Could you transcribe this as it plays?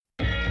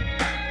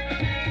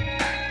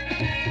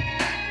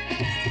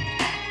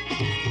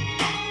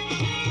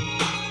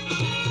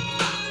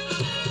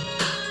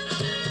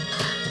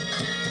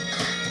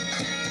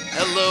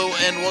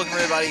and welcome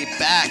everybody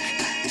back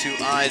to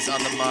Eyes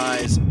on the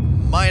Mize.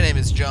 My name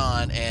is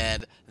John,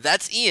 and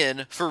that's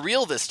Ian for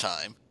real this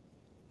time.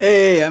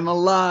 Hey, I'm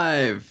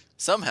alive.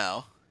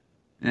 Somehow.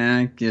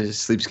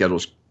 Sleep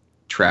schedule's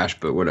trash,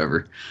 but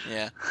whatever.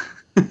 Yeah.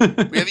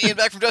 We have Ian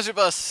back from Desert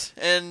Bus,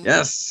 and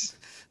Yes.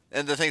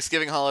 and the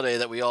Thanksgiving holiday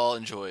that we all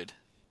enjoyed.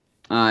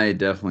 I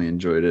definitely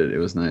enjoyed it. It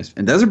was nice.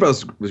 And Desert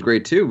Bus was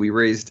great too. We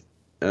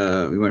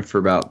went for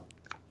about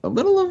a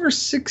little over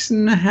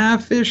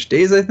 6.5-ish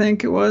days, I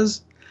think it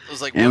was. It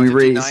was like And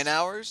 159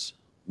 hours?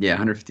 Yeah,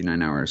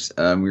 159 hours.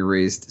 We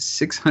raised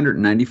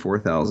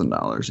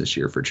 $694,000 this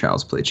year for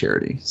Child's Play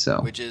charity.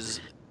 So, Which is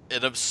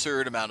an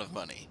absurd amount of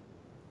money.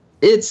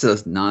 it's a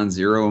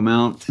non-zero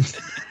amount.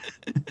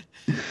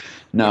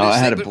 No, I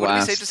had a Would it be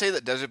blast. safe to say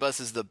that Desert Bus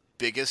is the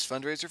biggest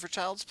fundraiser for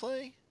Child's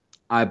Play?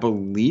 I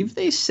believe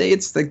they say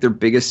it's like their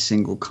biggest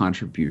single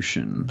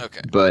contribution.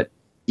 Okay. But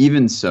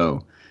even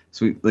so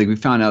we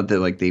found out that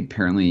like they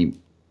apparently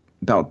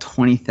about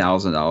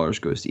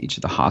 $20,000 goes to each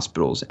of the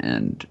hospitals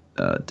and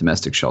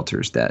domestic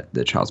shelters that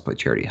the Child's Play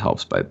charity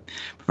helps by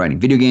providing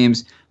video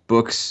games,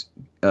 books,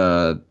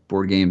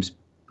 board games,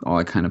 all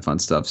that kind of fun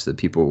stuff, so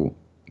that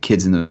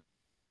kids in the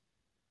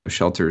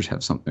shelters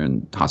have something,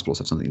 and hospitals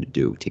have something to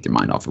do, take their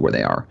mind off of where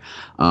they are.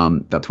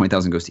 About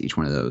 $20,000 goes to each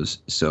one of those.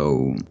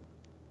 So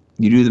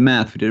you do the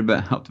math. We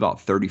helped about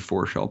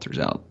 34 shelters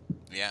out,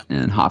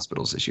 and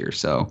hospitals this year.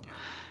 So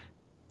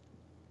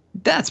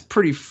that's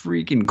pretty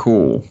freaking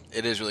cool.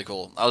 It is really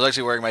cool. I was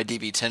actually wearing my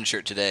DB10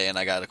 shirt today, and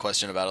I got a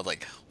question about it,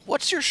 like,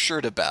 what's your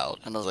shirt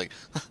about? And I was like,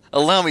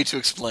 allow me to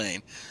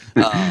explain.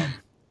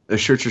 The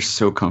shirts are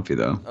so comfy,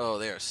 though. Oh,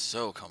 they are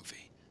so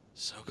comfy.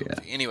 So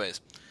comfy. Yeah. Anyways,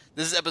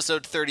 this is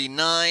episode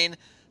 39.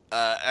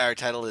 Our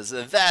title is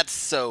That's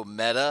So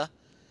Meta,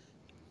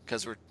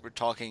 because we're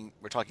talking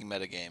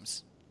meta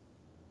games.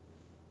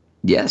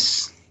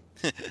 Yes.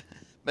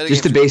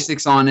 Just the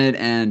basics on it,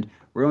 and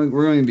we're only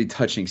going to be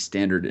touching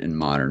standard and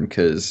modern,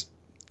 because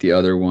the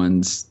other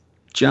ones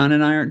John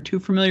and I aren't too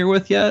familiar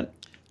with yet.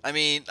 I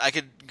mean, I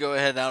could go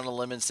ahead out on a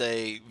limb and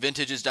say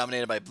Vintage is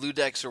dominated by Blue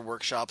Decks or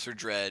Workshops or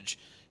Dredge,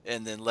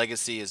 and then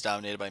Legacy is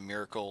dominated by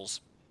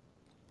Miracles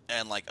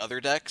and like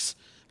other decks,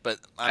 but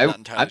I'm not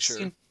entirely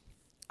sure.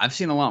 I've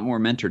seen a lot more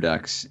Mentor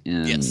decks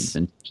in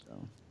Vintage,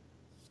 though.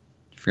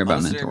 Forget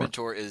about Mentor.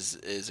 Mentor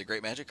is a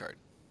great Magic card.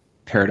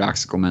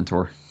 Paradoxical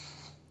Mentor.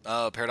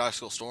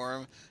 Paradoxical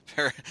Storm.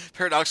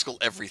 Paradoxical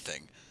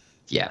everything.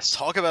 Yes.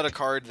 Talk about a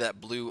card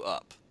that blew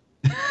up.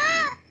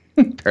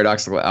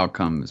 Paradoxical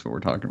Outcome is what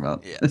we're talking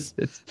about. Yes.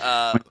 When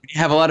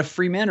you have a lot of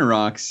free mana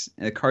rocks,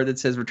 and a card that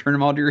says return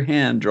them all to your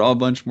hand, draw a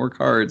bunch more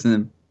cards, and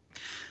then...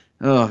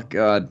 Oh,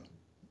 God.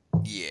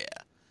 Yeah.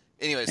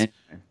 Anyways,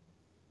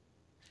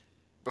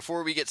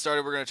 before we get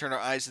started, we're going to turn our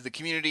eyes to the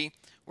community.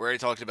 We already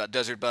talked about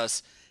Desert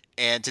Bus,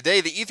 and today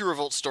the Aether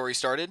Revolt story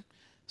started,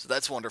 so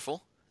that's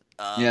wonderful.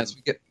 Yes,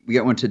 we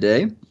got one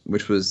today,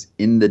 which was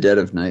In the Dead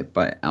of Night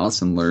by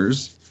Allison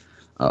Lurs,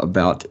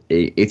 about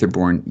a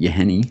Aetherborn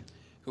Yahenni.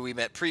 Who we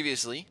met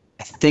previously.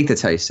 I think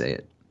that's how you say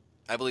it.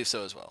 I believe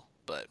so as well,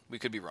 but we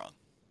could be wrong.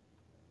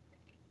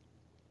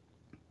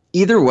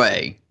 Either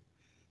way,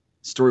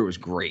 story was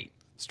great.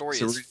 Story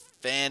is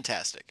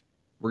fantastic.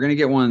 We're going to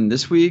get one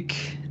this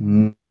week,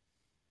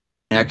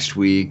 next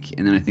week,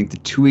 and then I think the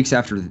 2 weeks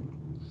after...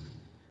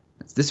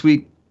 That's this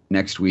week,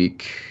 next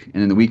week,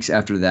 and then the weeks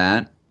after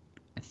that,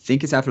 I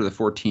think it's after the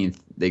 14th,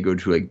 they go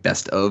to like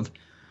best of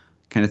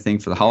kind of thing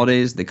for the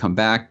holidays. They come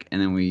back,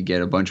 and then we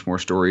get a bunch more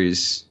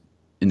stories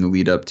in the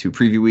lead up to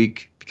preview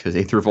week, because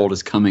Aether Revolt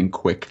is coming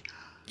quick.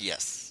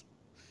 Yes.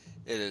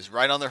 It is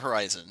right on the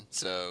horizon.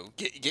 So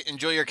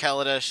enjoy your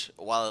Kaladesh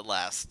while it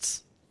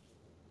lasts.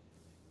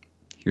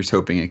 Here's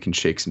hoping it can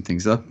shake some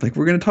things up, like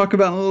we're going to talk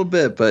about in a little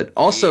bit. But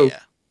also,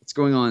 what's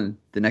going on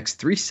the next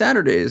 3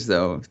 Saturdays,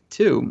 though,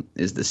 too,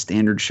 is the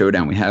Standard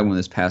Showdown. We had one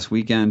this past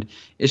weekend.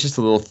 It's just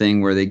a little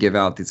thing where they give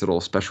out these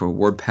little special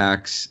award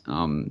packs.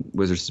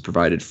 Wizards has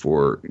provided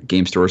for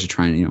game stores to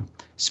try and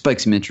spike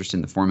some interest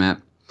in the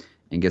format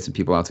and get some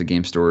people out to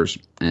game stores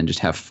and just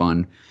have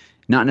fun.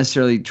 Not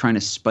necessarily trying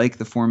to spike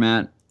the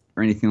format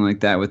or anything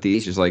like that with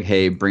these. Just like,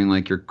 hey, bring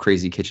like your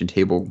crazy kitchen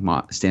table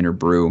standard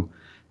brew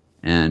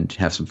and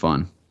have some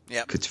fun.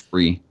 Yeah, it's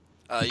free.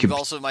 You've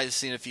also might have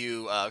seen a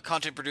few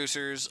content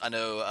producers. I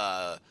know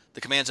the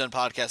Command Zone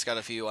podcast got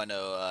a few. I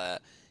know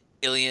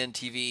Ilian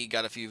TV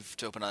got a few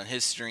to open on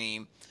his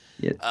stream.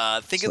 Yeah.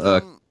 Think of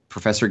them.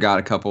 Professor got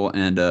a couple,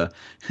 and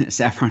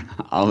Saffron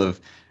Olive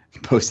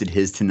posted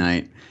his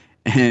tonight.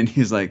 And he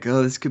was like,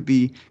 oh, this could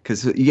be...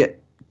 Because you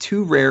get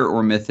 2 rare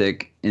or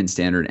mythic in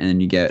standard, and then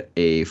you get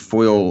a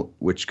foil,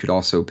 which could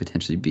also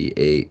potentially be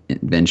a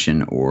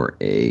invention or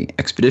a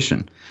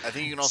expedition. I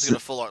think you can also get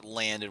a full art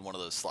land in one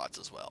of those slots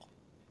as well.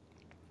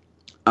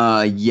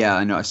 Yeah,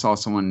 I know. I saw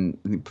someone,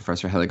 I think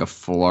Professor had like a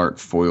full art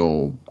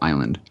foil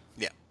island.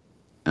 Yeah.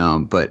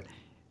 But,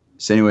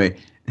 so anyway...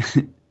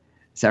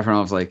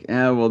 Saffron's like,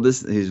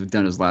 he's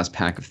done his last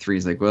pack of 3.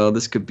 He's like, well,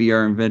 this could be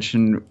our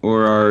invention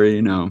or our,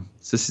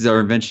 so this is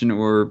our invention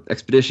or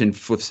expedition.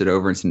 Flips it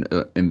over. It's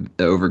an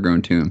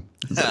overgrown tomb.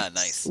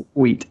 Nice.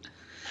 Sweet.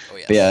 Oh,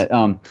 yes. But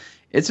yeah,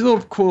 it's a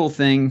little cool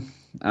thing.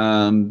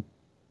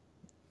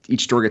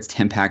 Each store gets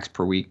 10 packs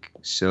per week.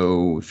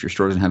 So if your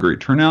store doesn't have a great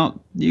turnout,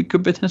 you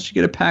could potentially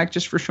get a pack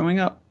just for showing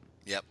up.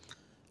 Yep.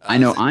 I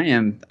know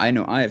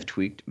I have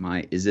tweaked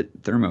my Izzet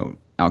Thermo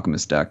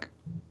Alchemist deck.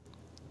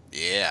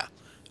 Yeah.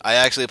 I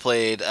actually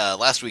played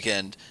last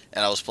weekend,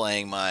 and I was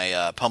playing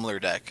my Pummeler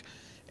deck,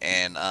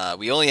 and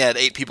we only had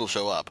 8 people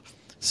show up,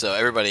 so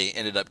everybody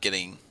ended up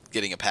getting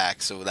a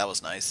pack, so that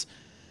was nice.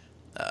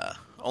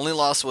 Only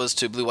loss was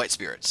to Blue White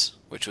Spirits,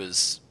 which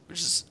is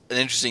an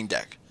interesting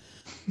deck.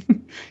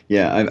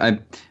 Yeah,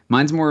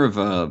 mine's more of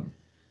a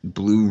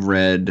blue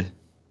red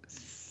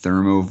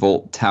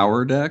Thermovolt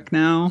Tower deck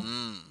now.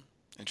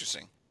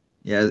 Interesting.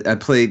 Yeah, I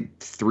played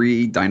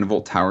 3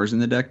 Dynavolt Towers in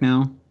the deck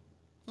now.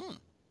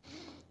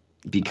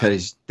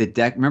 Because the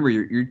deck, remember,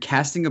 you're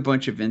casting a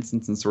bunch of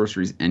instants and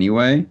sorceries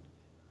anyway.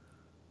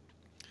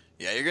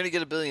 Yeah, you're gonna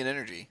get a billion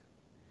energy.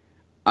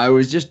 I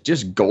was just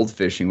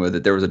goldfishing with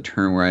it. There was a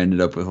turn where I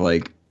ended up with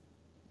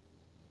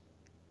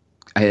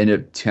I ended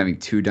up having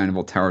 2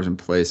 Dynavolt Towers in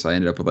play, so I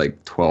ended up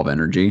with 12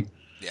 energy.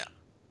 Yeah.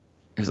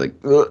 It was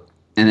ugh,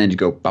 and then you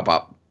go bop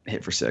bop,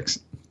 hit for 6.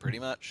 Pretty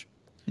much.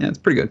 Yeah, it's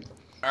pretty good.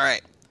 All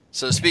right.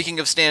 So speaking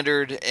of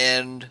standard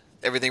and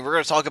everything, we're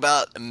going to talk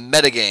about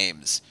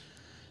metagames.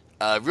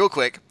 Real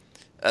quick,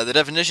 the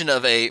definition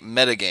of a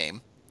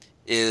metagame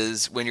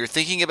is when you're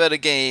thinking about a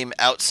game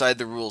outside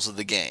the rules of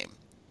the game.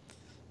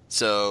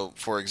 So,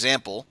 for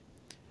example,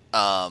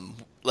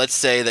 let's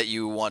say that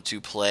you want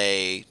to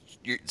play.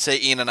 Say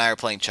Ian and I are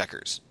playing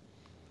checkers,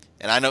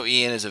 and I know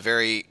Ian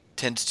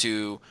tends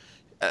to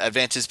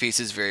advance his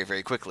pieces very,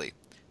 very quickly.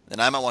 Then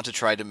I might want to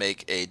try to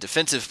make a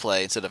defensive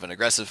play instead of an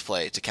aggressive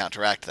play to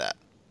counteract that.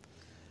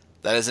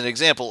 That is an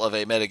example of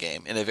a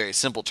metagame in a very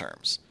simple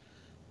terms.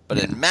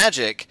 But in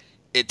Magic,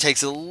 it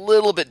takes a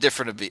little bit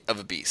different of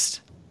a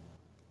beast.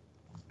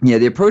 Yeah,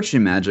 the approach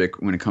in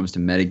Magic when it comes to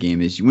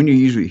metagame is when you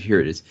usually hear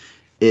it is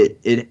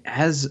it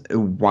has a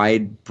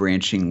wide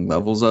branching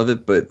levels of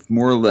it, but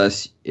more or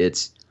less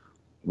it's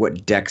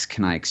what decks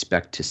can I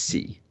expect to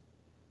see?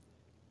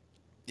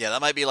 Yeah,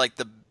 that might be like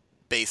the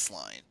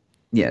baseline.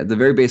 Yeah, the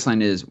very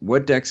baseline is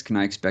what decks can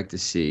I expect to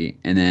see?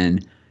 And then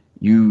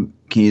you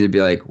can either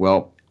be like,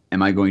 well,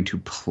 am I going to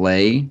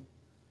play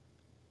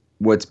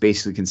what's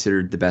basically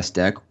considered the best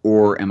deck,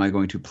 or am I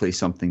going to play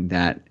something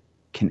that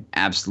can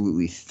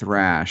absolutely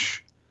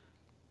thrash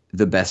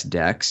the best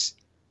decks,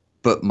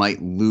 but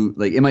might lose,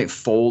 it might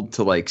fold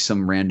to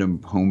some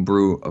random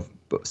homebrew of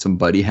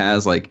somebody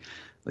has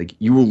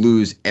you will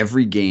lose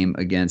every game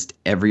against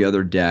every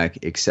other deck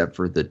except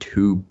for the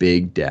 2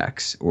 big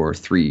decks or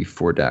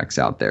 3-4 decks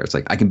out there. It's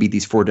I can beat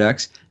these 4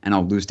 decks and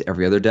I'll lose to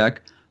every other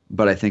deck,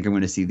 but I think I'm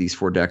going to see these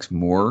 4 decks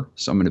more,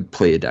 so I'm going to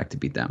play a deck to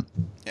beat them.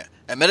 Yeah,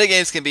 and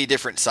metagames can be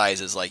different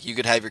sizes. Like you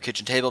could have your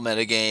kitchen table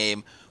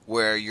metagame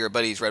where your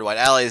buddy's Red White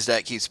Allies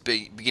deck keeps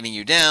beating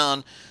you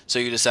down, so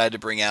you decide to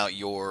bring out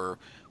your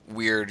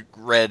weird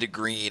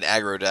red-green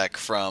aggro deck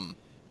from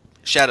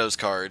Shadows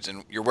cards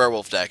and your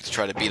werewolf deck to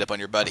try to beat up on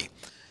your buddy.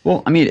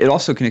 Well, I mean, it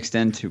also can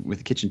extend to, with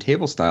the kitchen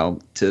table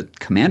style, to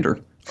Commander.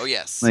 Oh,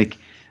 yes.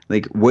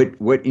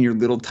 What in your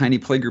little tiny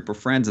play group of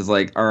friends is all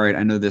right,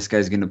 I know this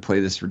guy's going to play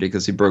this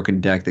ridiculously broken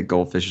deck that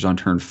Goldfish on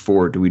turn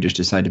 4. Do we just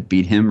decide to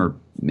beat him or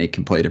make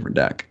him play a different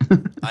deck?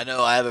 I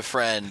know I have a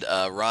friend,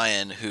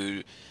 Ryan,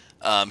 who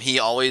he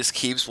always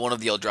keeps one of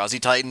the Eldrazi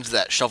Titans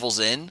that shuffles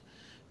in.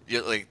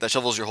 That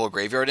shovels your whole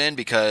graveyard in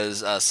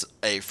because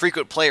a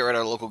frequent player at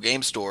our local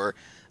game store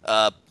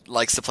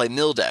likes to play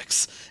mill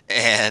decks,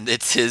 and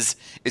it's his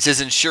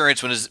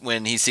insurance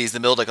when he sees the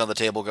mill deck on the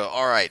table. Go,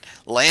 all right,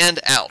 land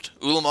out,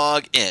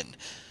 Ulamog in,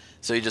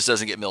 so he just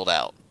doesn't get milled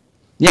out.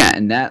 Yeah,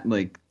 and that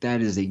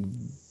is a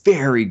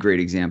very great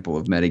example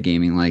of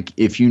metagaming.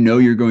 If you know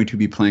you're going to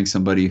be playing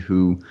somebody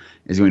who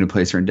is going to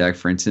play a certain deck,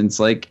 for instance,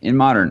 in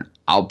Modern,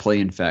 I'll play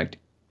Infect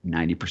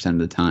 90% of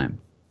the time.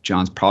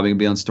 John's probably going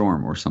to be on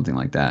Storm or something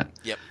like that.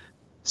 Yep.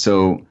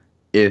 So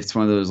if it's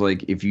one of those,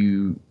 if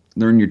you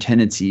learn your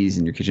tendencies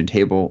in your kitchen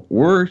table,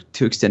 or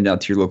to extend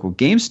out to your local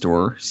game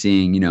store,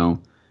 seeing the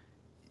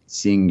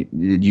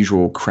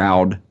usual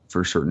crowd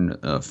for certain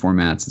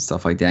formats and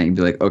stuff like that, you'd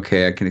be like,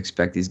 okay, I can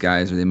expect these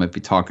guys, or they might be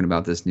talking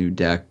about this new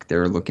deck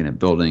they're looking at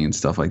building and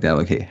stuff like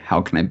that. Hey,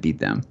 how can I beat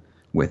them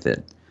with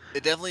it?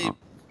 It definitely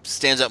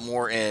stands out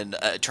more in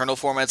Eternal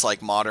formats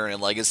like Modern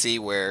and Legacy,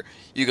 where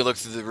you can look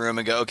through the room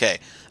and go, okay,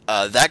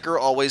 that girl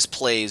always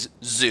plays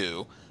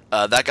Zoo,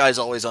 that guy's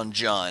always on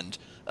Jund,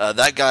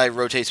 that guy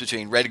rotates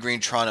between red-green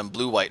Tron and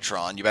blue-white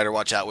Tron. You better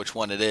watch out which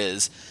one it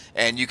is.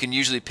 And you can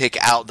usually pick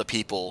out the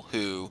people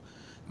who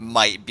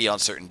might be on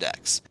certain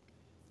decks.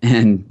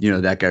 And,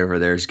 that guy over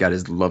there's got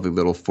his lovely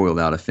little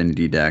foiled-out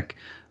affinity deck.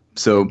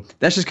 So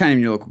that's just kind of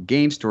your local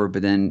game store.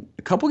 But then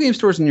a couple game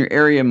stores in your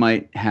area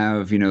might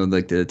have, the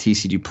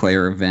TCG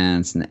player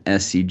events and the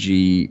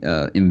SCG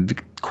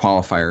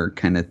qualifier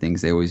kind of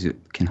things they always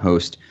can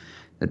host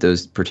that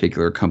those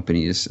particular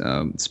companies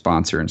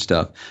sponsor and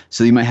stuff.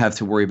 So you might have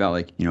to worry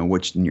about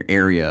what's in your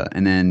area.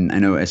 And then I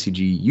know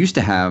SCG used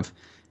to have,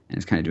 and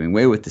it's kind of doing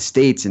away with, the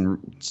states and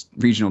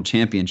regional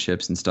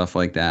championships and stuff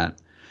like that.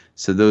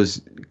 So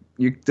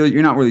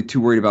you're not really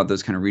too worried about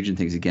those kind of region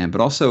things again.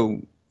 But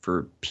also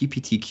for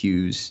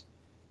PPTQs,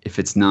 if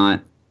it's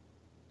not,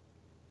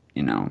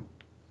 you know,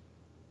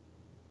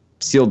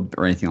 sealed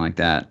or anything like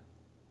that,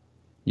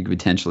 you could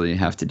potentially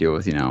have to deal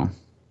with, you know,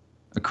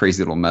 a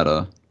crazy little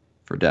meta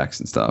for decks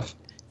and stuff.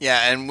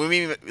 Yeah, and when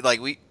we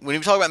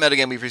talk about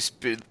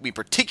metagame, we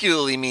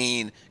particularly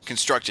mean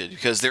constructed,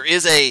 because there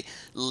is a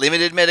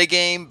limited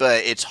metagame,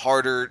 but it's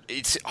hard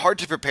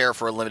to prepare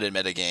for a limited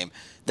metagame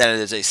than it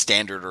is a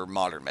standard or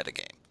modern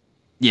metagame.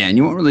 Yeah, and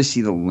you won't really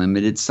see the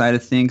limited side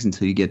of things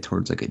until you get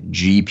towards like a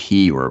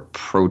GP or a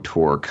Pro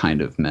Tour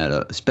kind of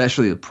meta,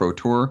 especially the Pro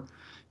Tour,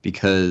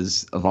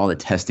 because of all the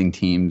testing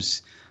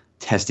teams,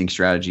 testing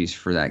strategies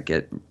for that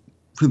get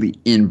really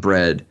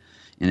inbred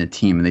in a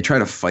team, and they try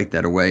to fight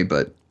that away,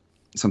 but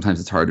sometimes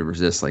it's hard to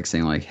resist, like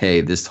saying like,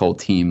 hey, this whole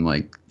team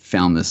like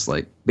found this,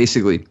 like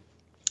basically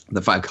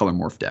the 5-color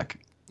morph deck.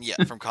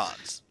 Yeah, from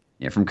cons.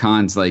 Yeah, from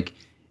cons, like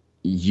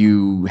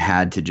you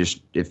had to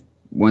just, if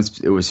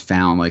once it was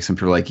found, like some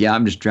people were like, yeah,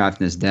 I'm just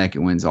drafting this deck, it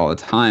wins all the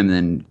time.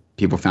 Then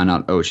people found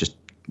out, oh, it's just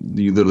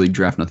you literally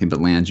draft nothing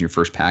but lands in your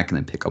first pack and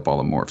then pick up all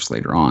the morphs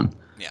later on.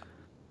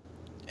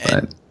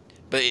 Yeah.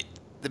 But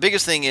the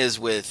biggest thing is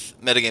with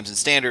metagames in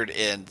Standard,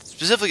 and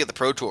specifically at the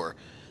Pro Tour,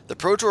 the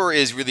Pro Tour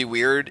is really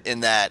weird in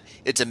that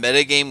it's a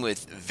metagame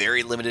with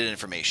very limited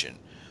information.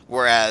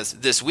 Whereas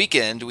this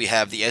weekend we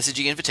have the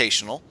SCG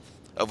Invitational,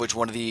 of which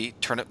one of the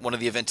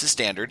events is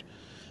Standard.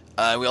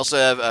 We also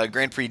have a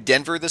Grand Prix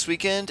Denver this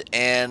weekend,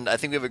 and I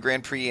think we have a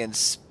Grand Prix in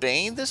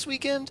Spain this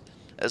weekend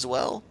as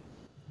well.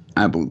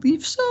 I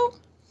believe so.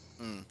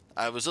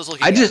 I was just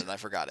looking at it and I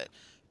forgot it.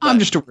 But I'm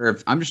just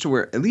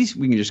aware. At least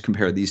we can just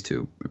compare these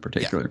two in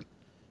particular.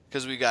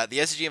 Because we've got the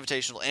SCG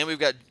Invitational and we've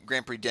got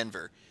Grand Prix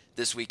Denver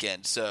this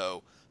weekend.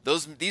 So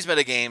these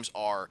metagames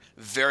are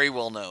very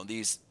well known.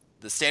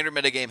 The standard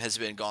metagame has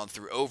been gone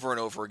through over and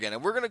over again,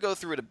 and we're going to go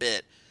through it a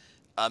bit.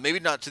 Maybe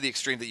not to the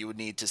extreme that you would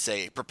need to,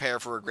 say, prepare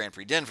for a Grand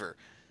Prix Denver.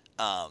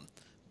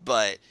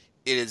 But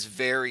it is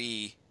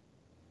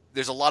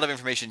there's a lot of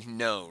information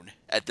known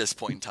at this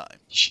point in time.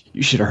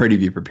 You should already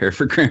be prepared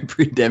for Grand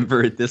Prix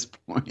Denver at this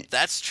point.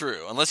 That's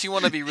true. Unless you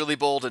want to be really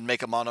bold and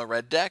make a mono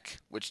red deck,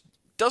 which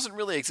doesn't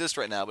really exist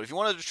right now. But if you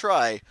wanted to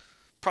try,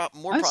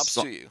 more props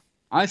to you.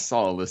 I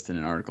saw a list in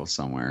an article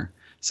somewhere.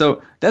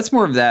 So that's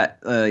more of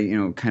that,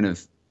 kind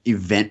of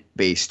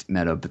event-based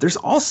meta. But there's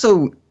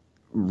also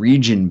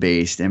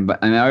region-based. And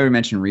I already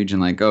mentioned region,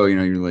 like, oh,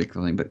 you're like,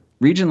 but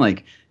region,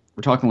 like,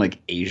 we're talking like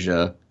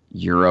Asia,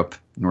 Europe,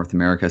 North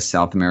America,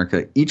 South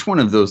America. Each one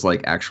of those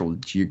like actual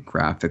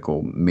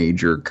geographical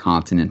major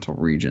continental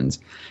regions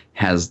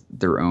has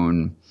their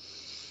own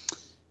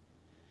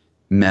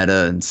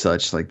meta and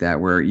such like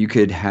that, where you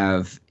could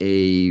have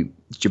a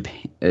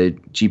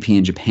GP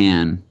in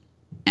Japan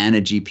and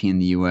a GP in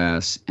the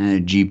US and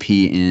a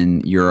GP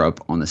in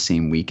Europe on the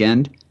same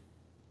weekend,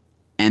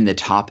 and the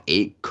top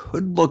 8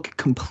 could look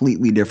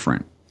completely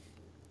different.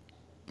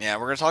 Yeah,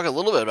 we're going to talk a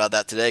little bit about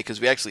that today, because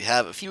we actually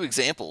have a few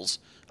examples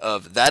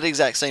of that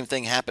exact same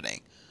thing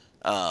happening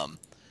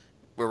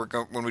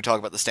when we talk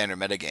about the standard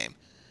metagame.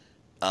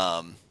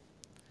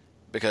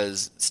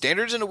 Because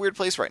standard's in a weird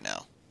place right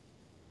now.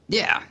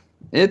 Yeah.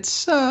 It's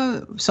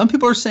some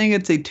people are saying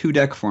it's a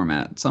 2-deck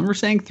format. Some are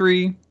saying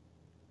 3.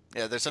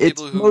 Yeah, there's some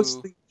people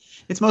who...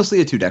 It's mostly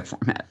a 2-deck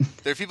format.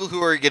 There are people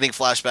who are getting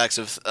flashbacks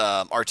of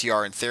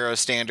RTR and Theros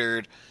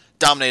standard,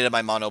 dominated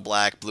by mono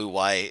black, blue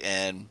white,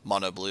 and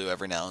mono blue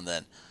every now and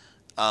then.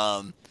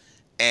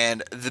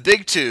 And the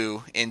big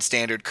two in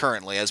standard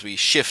currently, as we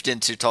shift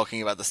into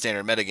talking about the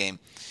standard metagame,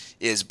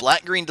 is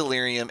black-green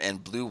Delirium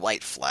and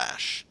blue-white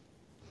Flash.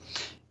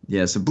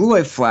 Yeah, so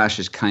blue-white Flash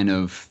is kind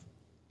of,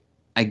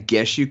 I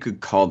guess you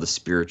could call the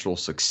spiritual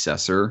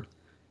successor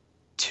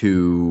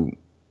to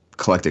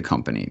Collected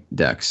Company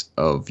decks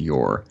of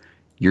yore.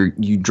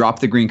 You drop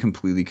the green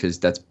completely because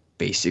that's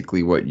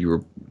basically what you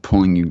were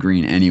pulling you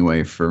green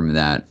anyway from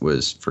that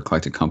was for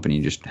Collected Company.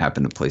 You just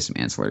happened to play some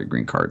ancillary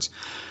green cards.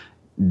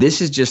 This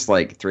is just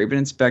like Thraben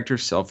Inspector,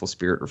 Selfful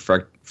Spirit,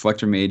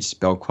 Reflector Mage,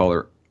 Spell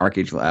Queller,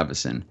 Archangel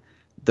Avacyn.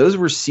 Those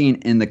were seen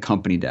in the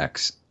company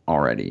decks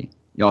already.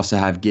 You also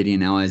have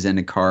Gideon Ally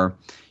Zendikar.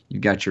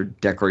 You've got your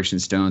Declaration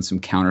Stone, some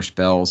counter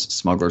spells.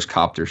 Smuggler's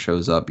Copter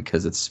shows up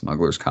because it's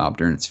Smuggler's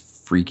Copter and it's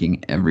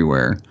freaking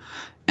everywhere.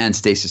 And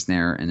Stasis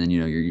Snare, and then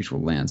your usual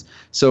lands.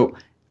 So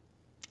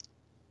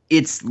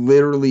it's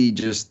literally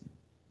just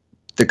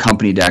the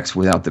company decks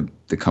without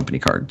the company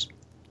cards.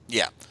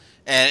 Yeah,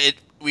 and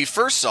we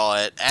first saw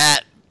it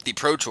at the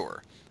Pro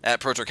Tour, at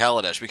Pro Tour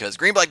Kaladesh, because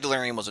Green-Black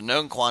Delirium was a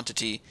known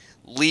quantity,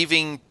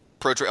 leaving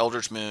Pro Tour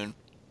Eldritch Moon,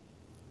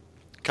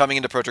 coming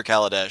into Pro Tour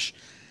Kaladesh,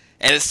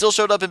 and it still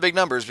showed up in big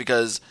numbers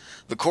because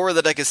the core of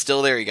the deck is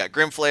still there. You got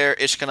Grimflare,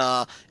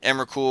 Ishkana,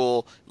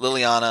 Emrakul,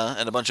 Liliana,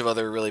 and a bunch of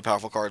other really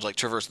powerful cards like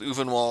Traverse the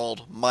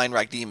Uvenwald,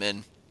 Mindwrack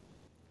Demon.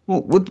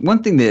 Well,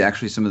 one thing that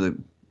actually some of the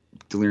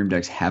Delirium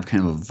decks have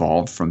kind of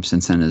evolved from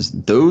since then is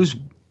those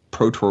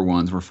Pro Tour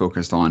ones were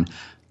focused on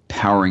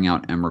powering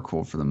out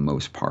Emrakul for the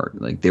most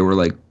part. Like they were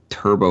like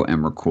turbo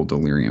Emrakul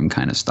Delirium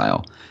kind of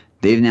style.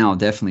 they've now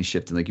definitely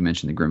shifted, like you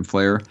mentioned, the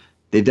Grimflayer.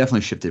 They've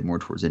definitely shifted more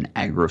towards an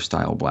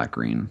aggro-style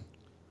black-green.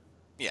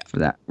 Yeah. For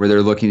that, where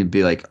they're looking to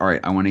be like, all right,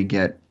 I want to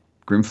get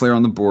Grimflayer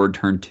on the board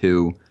turn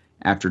 2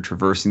 after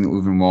traversing the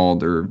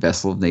Ulvenwald or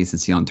Vessel of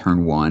Nascency on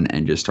turn 1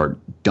 and just start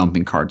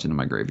dumping cards into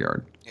my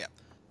graveyard. Yeah.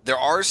 There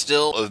are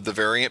still the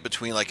variant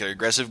between like an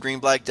aggressive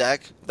green-black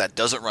deck that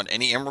doesn't run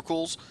any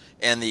Emrakul's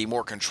and the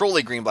more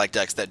controlling green-black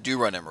decks that do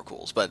run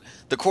Emrakul's, but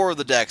the core of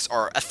the decks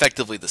are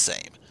effectively the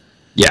same.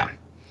 Yeah.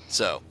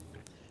 So,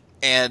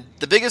 and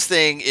the biggest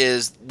thing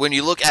is when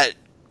you look at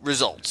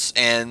results,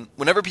 and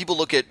whenever people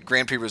look at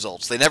Grand Prix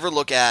results, they never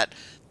look at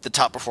the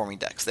top performing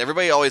decks.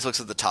 Everybody always looks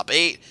at the top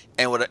 8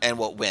 and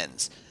what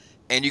wins.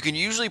 And you can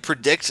usually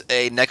predict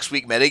a next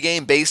week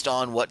metagame based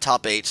on what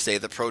top 8 say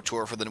the Pro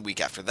Tour for the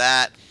week after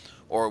that,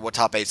 or what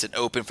top 8's an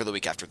Open for the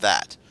week after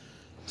that.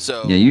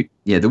 So the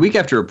week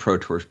after a Pro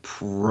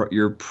Tour,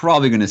 you're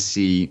probably going to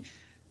see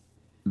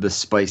the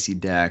spicy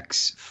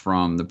decks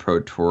from the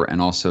Pro Tour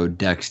and also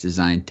decks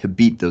designed to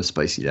beat those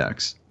spicy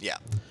decks. Yeah.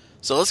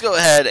 So let's go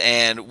ahead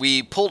and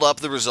we pulled up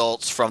the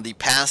results from the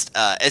past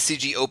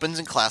SCG Opens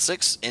and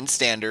Classics in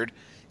Standard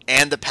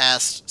and the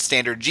past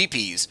Standard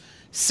GPs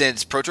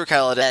since Pro Tour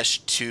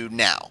Kaladesh to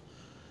now.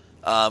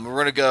 We're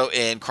going to go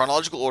in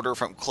chronological order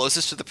from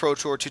closest to the Pro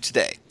Tour to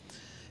today.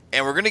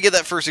 And we're going to get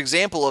that first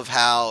example of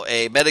how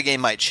a metagame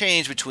might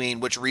change between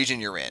which region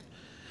you're in.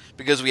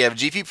 Because we have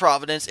GP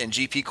Providence and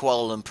GP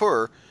Kuala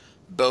Lumpur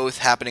both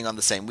happening on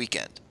the same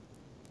weekend.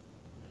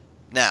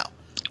 Now,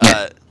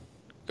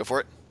 go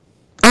for it.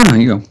 Oh, no,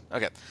 you go.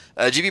 Okay.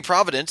 GP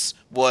Providence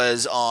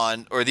was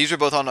on, or these were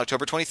both on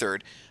October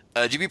 23rd.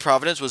 GP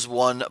Providence was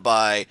won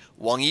by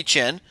Wang Yi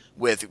Chen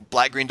with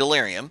Black-Green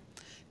Delirium.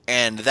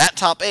 And that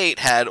top 8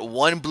 had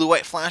 1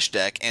 Blue-White Flash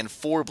deck and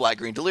 4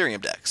 Black-Green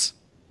Delirium decks.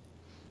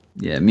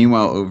 Yeah,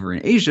 meanwhile, over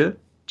in Asia,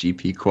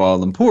 GP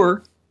Kuala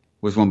Lumpur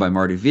was won by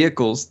Mardu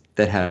Vehicles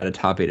that had a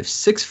top 8 of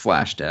 6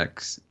 Flash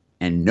decks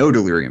and no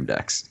Delirium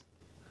decks.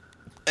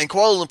 And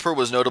Kuala Lumpur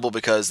was notable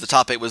because the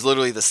top 8 was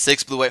literally the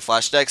 6 Blue-White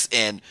Flash decks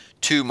and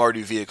 2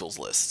 Mardu Vehicles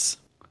lists.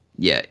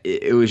 Yeah,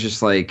 it was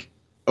just like,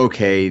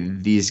 okay,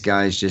 these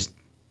guys just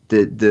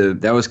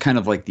that was kind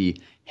of like the,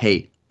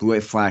 hey,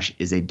 Blue-White Flash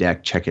is a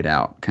deck, check it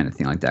out, kind of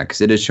thing like that.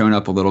 Because it has shown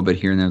up a little bit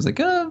here and there. It was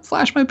like,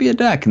 Flash might be a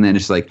deck. And then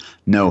it's like,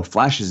 no,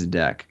 Flash is a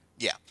deck.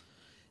 Yeah.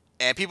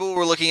 And people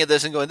were looking at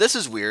this and going, this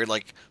is weird.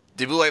 Like,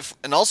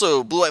 and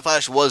also Blue-White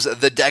Flash was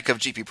the deck of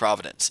GP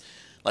Providence.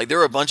 Like, there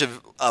were a bunch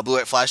of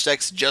Blue-White Flash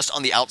decks just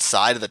on the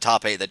outside of the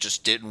top 8 that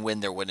just didn't win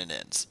their win and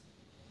ends.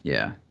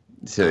 Yeah.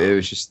 So it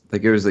was just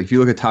like, if you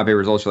look at top 8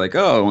 results, you're like,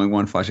 oh, only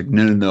one Flash. Like,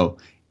 no.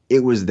 It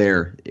was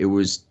there. It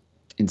was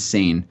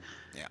insane.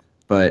 Yeah.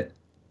 But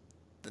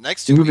the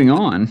next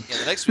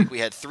the next week we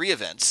had 3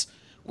 events.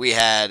 We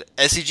had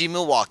SCG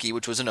Milwaukee,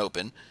 which was an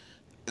Open.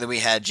 And then we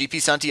had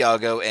GP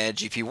Santiago and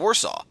GP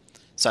Warsaw.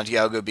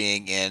 Santiago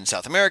being in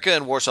South America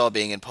and Warsaw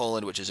being in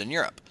Poland, which is in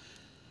Europe.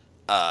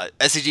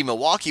 SCG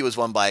Milwaukee was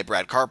won by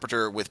Brad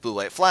Carpenter with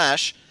Blue-White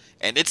Flash,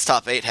 and its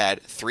top 8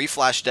 had 3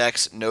 Flash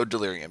decks, no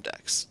Delirium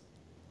decks.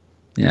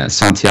 Yeah,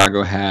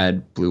 Santiago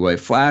had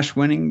Blue-White Flash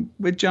winning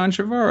with John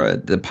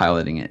Chavara,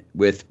 piloting it,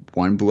 with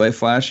 1 Blue-White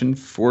Flash and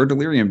 4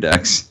 Delirium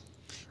decks.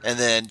 And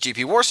then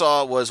GP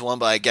Warsaw was won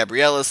by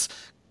Gabrielis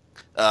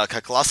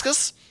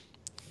Kaklaskas.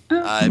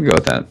 We'll go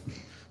with that.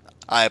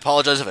 I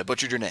apologize if I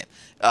butchered your name.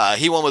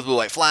 He won with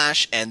Blue-White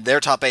Flash, and their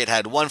top 8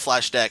 had 1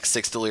 Flash deck,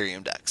 6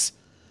 Delirium decks.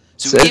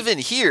 So even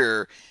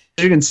here,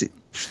 you can see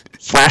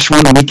Flash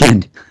won the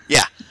weekend.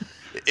 Yeah,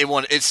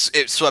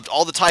 it swept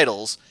all the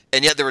titles,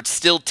 and yet there were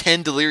still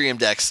 10 Delirium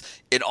decks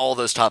in all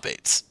those top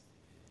 8s.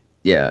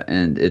 Yeah,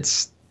 and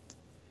it's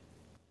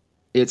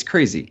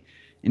crazy.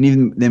 And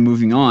even then,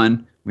 moving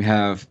on, we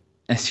have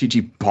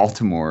SCG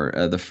Baltimore,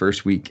 the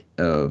first week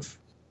of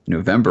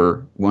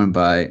November, won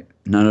by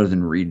none other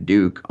than Reed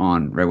Duke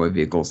on Red White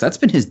Vehicles. That's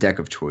been his deck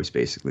of choice,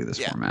 basically, this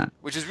format.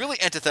 Which is really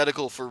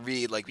antithetical for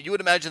Reed. Like, you would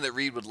imagine that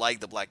Reed would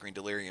like the Black-Green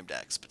Delirium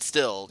decks, but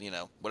still,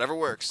 whatever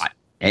works.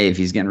 Hey, if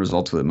he's getting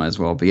results with it, might as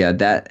well. But yeah,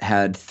 that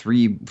had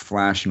 3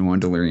 Flash and 1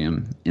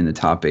 Delirium in the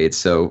top 8,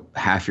 so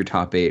half your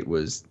top 8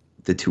 was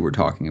the 2 we're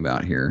talking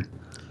about here.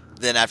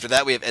 Then after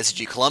that, we have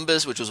SCG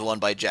Columbus, which was won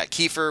by Jack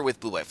Kiefer with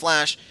Blue-White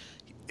Flash.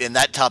 And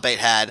that top 8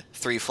 had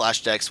 3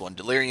 Flash decks, 1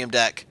 Delirium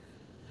deck.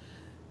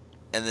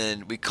 And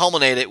then we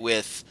culminate it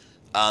with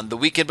the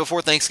weekend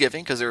before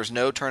Thanksgiving, because there was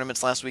no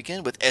tournaments last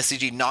weekend, with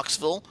SCG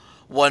Knoxville,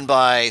 won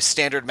by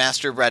Standard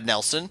Master Brad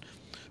Nelson,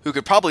 who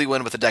could probably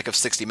win with a deck of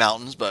 60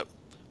 Mountains, but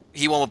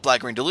he won with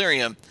Black-Green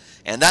Delirium.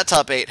 And that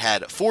top 8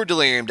 had 4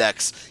 Delirium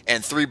decks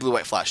and 3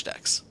 Blue-White Flash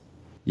decks.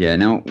 Yeah,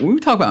 now, when we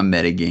talk about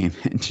metagame,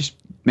 and just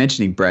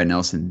mentioning Brad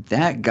Nelson,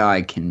 that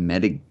guy can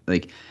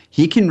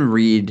he can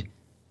read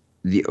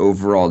the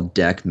overall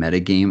deck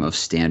metagame of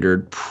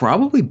Standard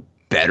probably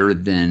better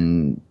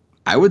than,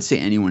 I would say,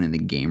 anyone in the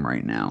game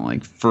right now.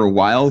 Like, for a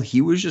while,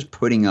 he was just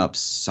putting up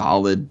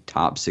solid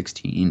top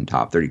 16,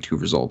 top 32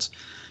 results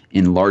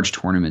in large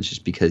tournaments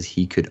just because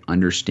he could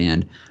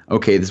understand,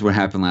 okay, this is what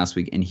happened last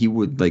week, and he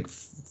would,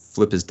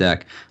 flip his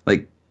deck.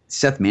 Like,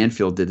 Seth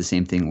Manfield did the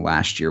same thing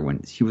last year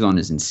when he was on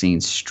his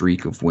insane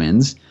streak of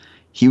wins.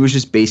 He was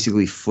just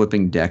basically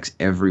flipping decks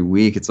every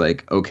week. It's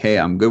like, okay,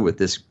 I'm good with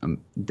this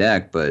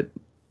deck, but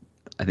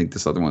I think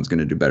this other one's going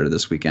to do better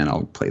this weekend.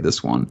 I'll play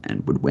this one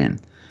and would win.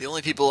 The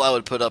only people I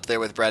would put up there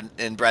with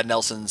Brad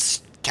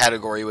Nelson's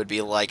category would be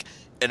like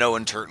an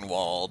Owen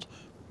Turtenwald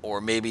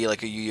or maybe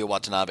like a Yuya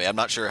Watanabe. I'm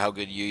not sure how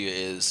good Yuya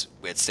is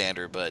at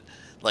Standard, but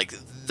like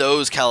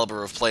those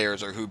caliber of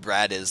players are who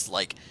Brad is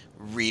like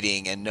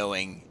reading and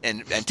knowing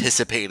and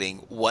anticipating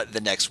what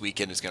the next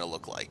weekend is going to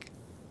look like.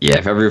 Yeah,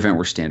 if every event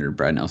were Standard,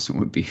 Brad Nelson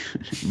would be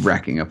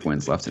racking up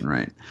wins left and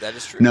right. That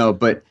is true. No,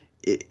 but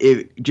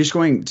just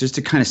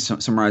to kind of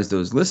summarize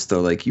those lists,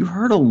 though, like you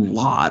heard a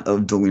lot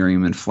of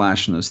Delirium and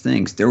Flash and those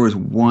things. There was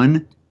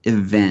one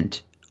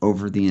event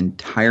over the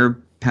entire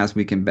past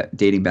weekend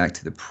dating back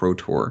to the Pro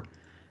Tour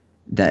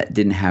that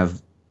didn't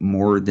have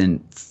more than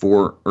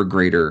 4 or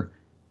greater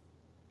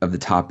of the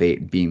top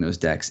 8 being those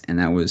decks, and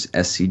that was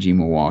SCG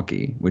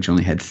Milwaukee, which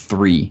only had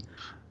 3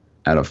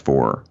 out of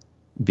 4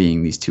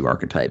 being these 2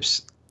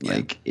 archetypes. Yeah.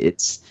 Like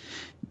it's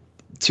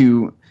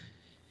to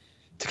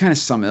kind of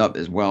sum it up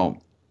as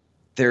well.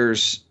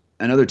 There's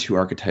another 2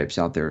 archetypes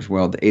out there as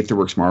well. The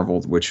Aetherworks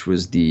Marvel, which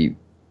was the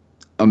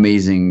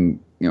amazing,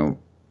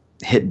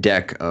 hit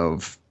deck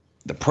of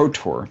the Pro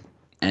Tour,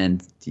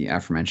 and the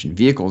aforementioned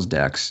Vehicles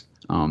decks,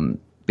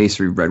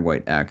 basically red,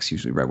 white, X,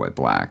 usually red, white,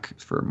 black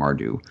for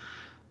Mardu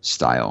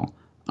style.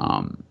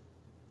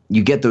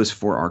 You get those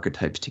 4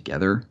 archetypes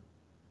together,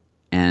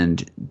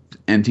 and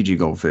MTG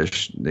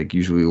Goldfish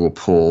usually will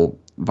pull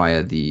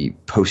via the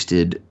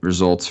posted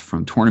results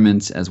from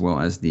tournaments as well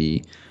as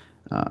the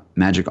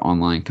Magic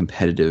Online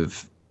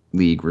competitive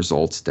league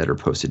results that are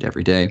posted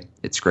every day.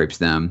 It scrapes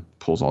them,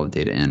 pulls all the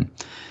data in.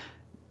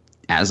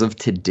 As of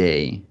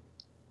today,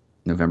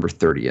 November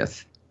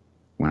 30th,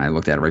 when I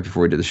looked at it right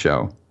before we did the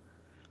show,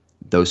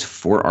 those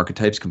 4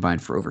 archetypes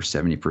combined for over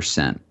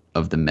 70%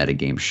 of the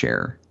metagame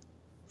share.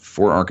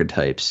 4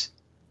 archetypes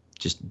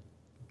just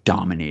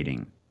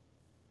dominating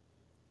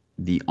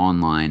the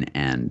online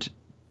and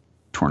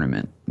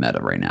tournament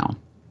meta right now.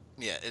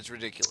 Yeah, it's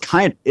ridiculous.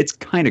 It's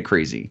kind of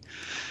crazy.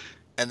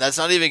 And that's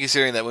not even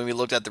considering that when we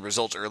looked at the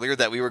results earlier,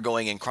 that we were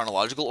going in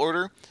chronological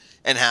order,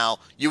 and how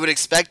you would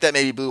expect that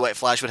maybe Blue White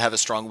Flash would have a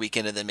strong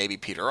weekend and then maybe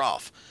peter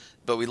off.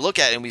 But we look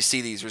at it and we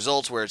see these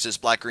results where it's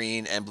just Black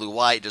Green and Blue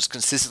White just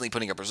consistently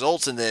putting up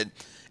results, and then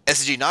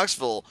SCG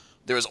Knoxville,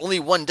 there was only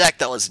one deck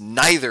that was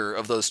neither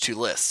of those 2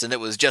 lists, and it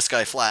was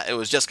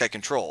Jeskai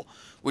Control,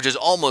 which is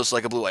almost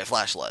like a Blue White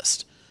Flash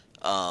list.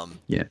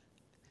 Yeah.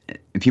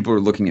 And people are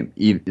looking at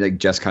like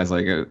Jeskai's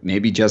like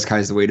maybe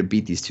Jeskai's the way to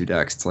beat these 2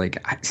 decks. It's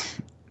like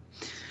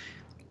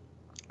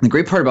the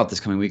great part about this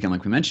coming weekend,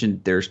 like we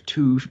mentioned, there's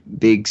 2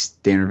 big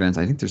standard events.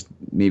 I think there's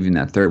maybe in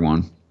that third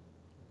one.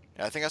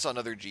 Yeah, I think I saw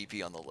another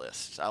GP on the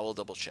list. I will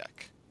double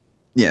check.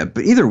 Yeah,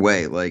 but either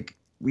way, like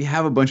we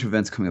have a bunch of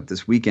events coming up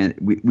this weekend.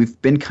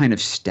 We've been kind of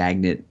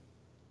stagnant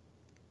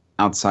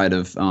outside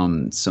of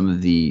some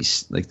of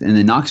these, like, and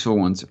the Knoxville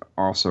ones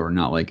also are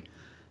not like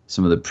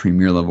some of the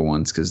premier level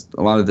ones, because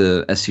a lot of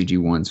the SCG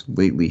ones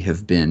lately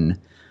have been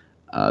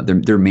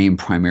their main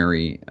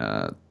primary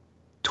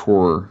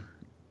tour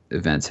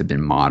events have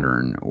been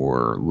Modern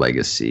or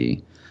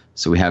Legacy,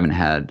 so we haven't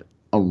had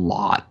a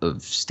lot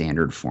of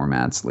standard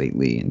formats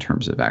lately in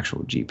terms of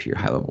actual GP or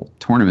high level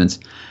tournaments,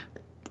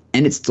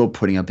 and it's still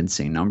putting up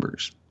insane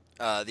numbers.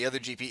 The other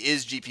GP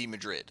is GP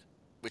Madrid.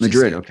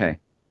 Madrid, okay,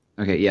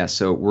 yeah.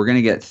 So we're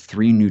gonna get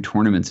 3 new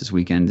tournaments this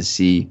weekend to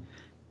see,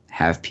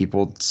 have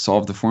people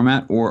solve the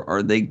format, or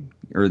are they,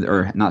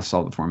 or not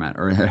solve the format,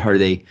 or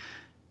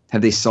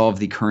have they solved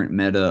the current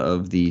meta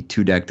of the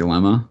 2 deck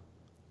dilemma,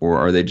 or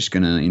are they just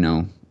gonna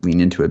lean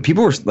into it?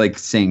 People are like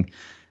saying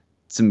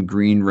some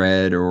green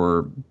red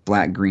or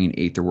black green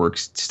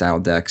Aetherworks style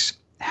decks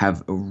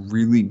have a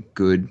really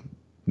good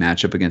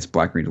matchup against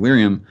Black Green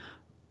Delirium,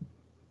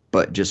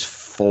 but just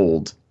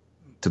fold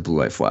to Blue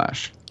White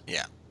Flash.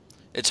 Yeah,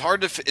 it's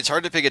hard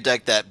to pick a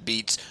deck that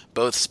beats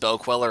both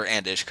Spellqueller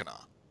and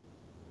Ishkana.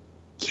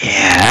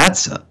 Yeah,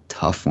 that's a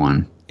tough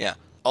one. Yeah.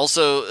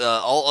 Also,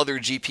 all other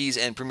GPs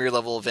and Premier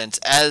level events,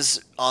 as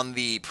on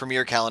the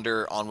Premier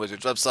calendar on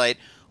Wizards website,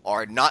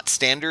 are not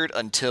standard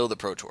until the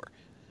Pro Tour.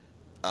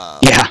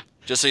 Yeah.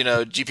 Just so you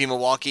know, GP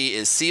Milwaukee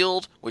is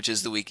sealed, which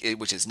is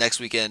next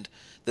weekend.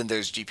 Then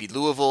there's GP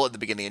Louisville at the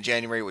beginning of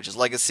January, which is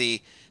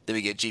Legacy. Then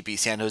we get GP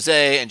San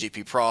Jose and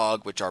GP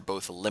Prague, which are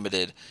both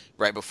limited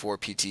right before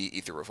PT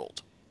Aether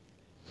Revolt.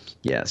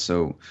 Yeah,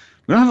 so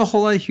we don't have a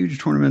whole lot of huge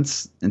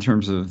tournaments in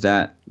terms of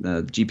that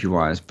GP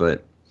wise,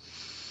 but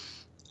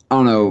I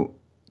don't know.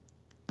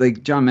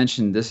 Like John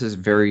mentioned, this is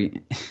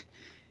very.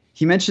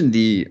 He mentioned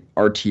the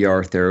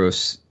RTR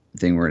Theros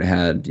thing where it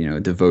had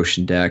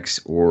devotion decks,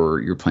 or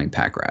you're playing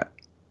Pack Rat.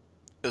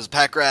 It was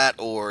Pack Rat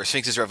or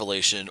Sphinx's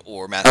Revelation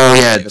or Master. Oh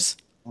yeah!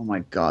 Oh my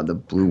God, the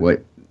blue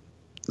white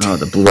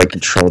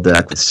control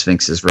deck with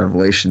Sphinx's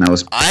Revelation. That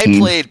was. I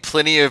played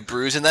plenty of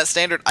brews in that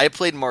standard. I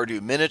played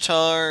Mardu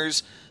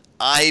Minotaurs.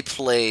 I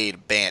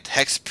played Bant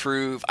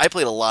Hexproof. I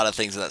played a lot of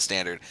things in that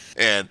standard,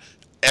 and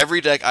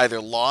Every deck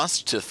either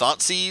lost to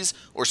Thoughtseize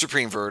or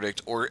Supreme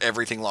Verdict, or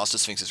everything lost to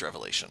Sphinx's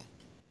Revelation.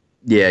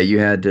 Yeah, you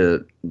had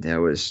to. That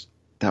was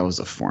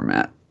a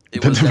format.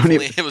 It was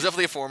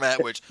definitely a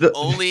format which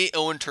only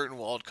Owen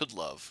Turtenwald could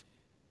love.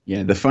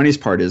 Yeah, the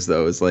funniest part is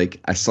like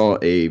I saw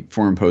a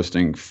forum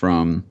posting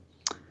from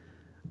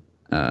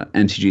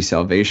MTG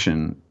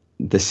Salvation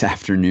this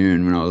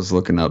afternoon when I was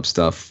looking up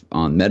stuff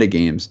on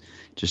metagames,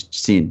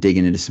 just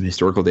digging into some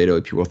historical data.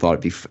 Like people thought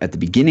it'd be at the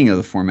beginning of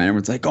the format.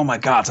 Everyone's like, "Oh my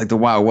God, it's like the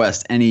Wild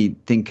West.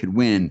 Anything could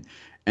win."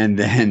 And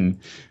then,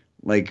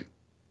 like,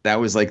 that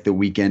was like the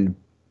weekend.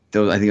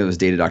 I think it was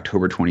dated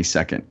October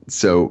 22nd.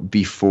 So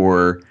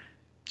before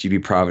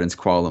GB Providence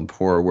Kuala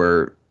Lumpur,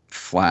 where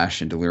Flash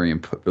and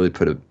Delirium really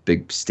put a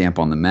big stamp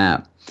on the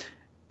map.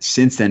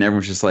 Since then,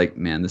 everyone's just like,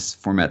 "Man, this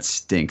format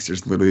stinks."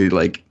 There's literally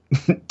like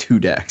 2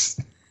 decks.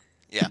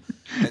 Yeah,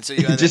 and so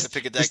you either have to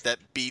pick a deck that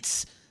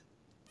beats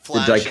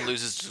Flash and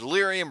loses to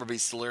Delirium, or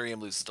beats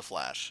Delirium, loses to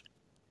Flash.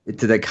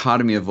 It's a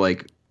dichotomy of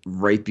like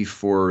right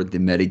before the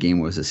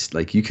metagame was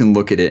like you can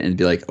look at it and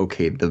be like,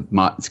 okay,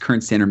 its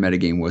current standard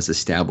metagame was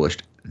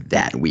established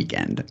that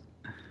weekend.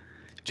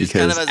 Just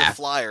kind of as a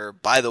flyer,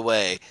 by the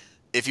way,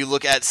 if you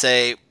look at,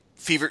 say,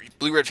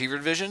 Blue-Red Fever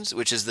Divisions,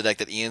 which is the deck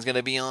that Ian's going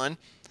to be on,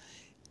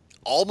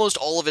 almost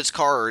all of its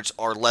cards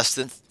are less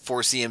than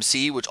 4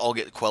 CMC, which all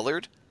get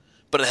quellered,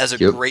 but it has a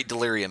great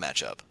Delirium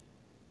matchup.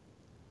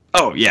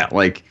 Oh, yeah,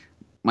 like,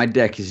 my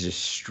deck is just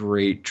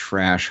straight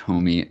trash,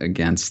 homie,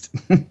 against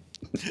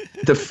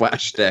the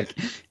Flash deck.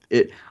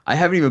 I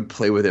haven't even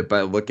played with it, but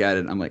I look at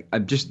it, I'm like,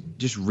 I'm just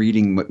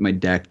reading what my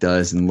deck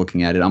does and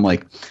looking at it, I'm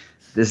like,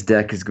 this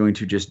deck is going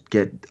to just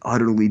get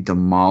utterly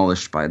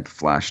demolished by the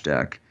Flash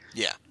deck.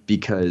 Yeah.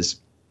 Because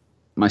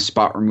my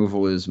spot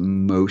removal is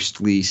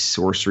mostly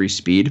sorcery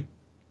speed.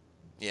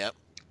 Yep.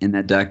 In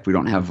that deck, we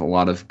don't have a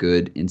lot of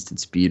good instant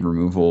speed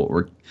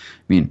removal.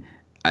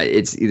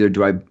 It's either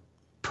do I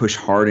push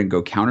hard and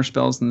go counter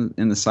spells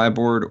in the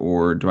sideboard,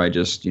 or do I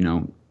just,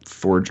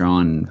 forge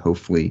on and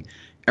hopefully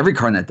every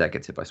card in that deck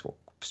gets hit by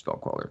Spell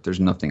Queller. There's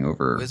nothing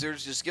over.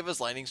 Wizards, just give us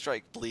Lightning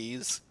Strike,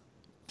 please.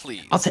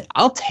 Please.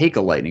 I'll take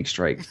a Lightning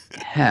Strike.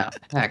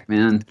 Heck,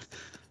 man.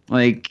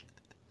 Like,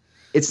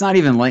 it's not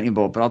even Lightning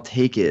Bolt, but I'll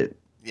take it.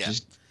 Yeah.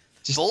 Just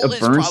Bolt is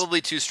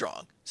probably too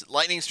strong.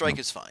 Lightning Strike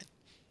is fine.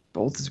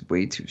 Bolt is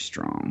way too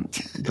strong.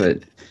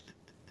 But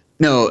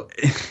no,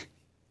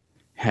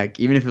 heck,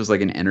 even if it was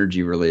like an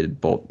energy related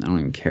bolt, I don't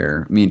even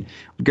care. I mean,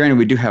 granted,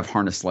 we do have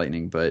Harness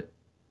Lightning, but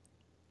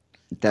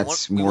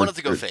we want it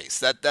to go face.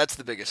 That's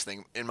the biggest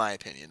thing, in my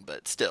opinion,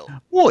 but still.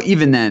 Well,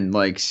 even then,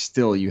 like,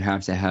 still, you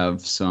have to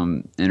have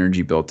some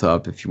energy built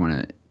up if you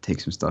want to take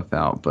some stuff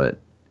out.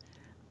 But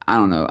I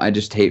don't know. I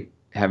just hate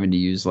having to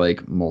use,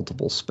 like,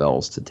 multiple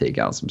spells to take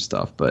out some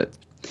stuff. But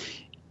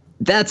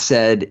that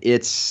said,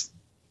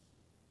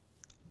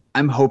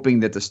 I'm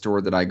hoping that the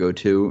store that I go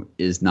to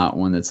is not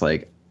one that's,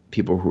 like,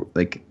 people who,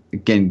 like,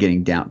 again,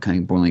 getting down, kind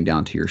of boiling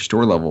down to your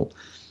store level.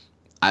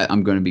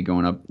 I'm going to be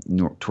going up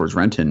towards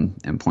Renton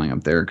and playing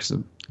up there because I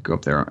go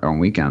up there on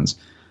weekends.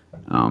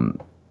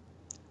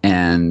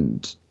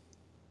 And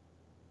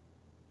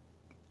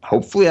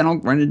hopefully I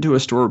don't run into a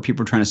store where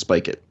people are trying to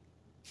spike it.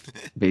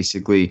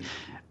 Basically,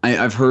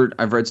 I've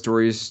read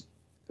stories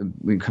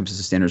when it comes to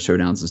the standard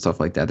showdowns and stuff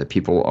like that,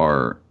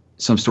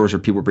 some stores where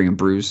people are bringing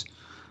brews,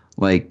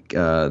 like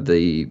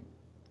the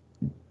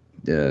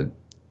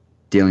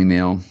Daily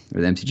Mail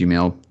or the MTG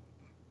Mail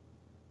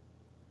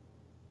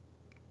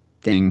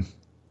thing.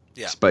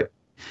 Yeah. But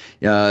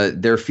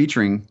they're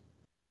featuring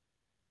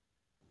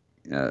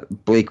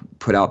Blake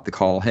put out the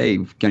call, hey,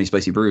 got any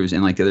spicy brews?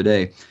 And like the other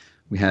day,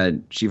 we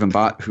had Shivan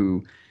Bhatt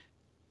who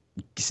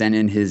sent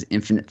in his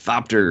Infinite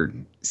Thopter.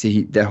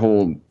 See, that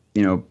whole,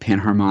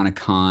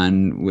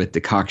 Panharmonicon with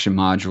decoction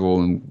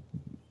module and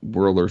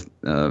Whirler,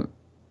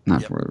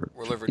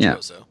 Whirler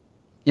Virtuoso.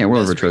 Yeah,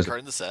 Whirler Virtuoso. Card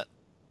in the set.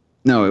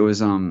 No, it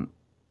was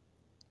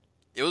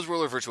It was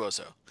Whirler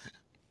Virtuoso.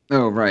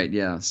 Oh, right,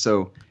 yeah.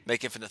 So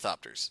make Infinite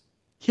Thopters.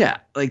 Yeah,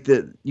 like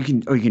you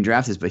can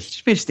draft this, but he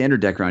just made a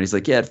standard deck around. He's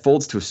like, yeah, it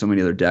folds to so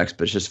many other decks,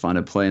 but it's just fun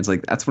to play. And it's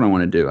like, that's what I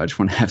want to do. I just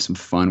want to have some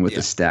fun with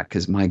the stack,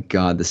 because my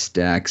God, the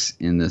stacks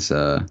in this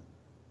Thermo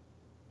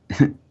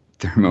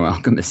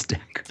Alchemist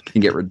deck can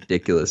get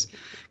ridiculous.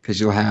 Because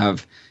you'll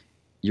have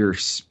your,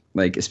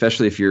 like,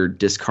 especially if you're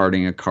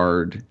discarding a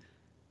card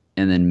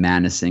and then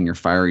manacing your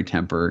Fiery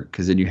Temper,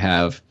 because then you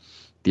have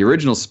the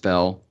original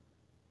spell,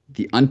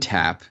 the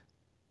untap,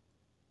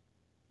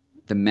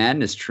 the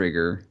Madness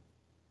trigger.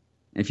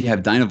 If you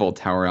have Dynavolt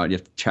Tower out, you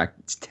have to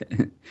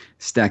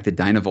stack the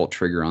Dynavolt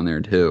trigger on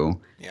there too.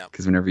 Yeah.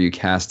 Because whenever you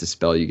cast a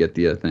spell, you get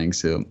the thing.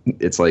 So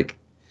it's like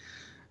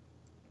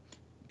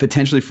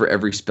potentially for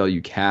every spell you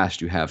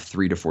cast, you have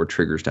 3 to 4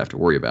 triggers to have to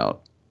worry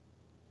about.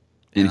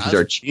 And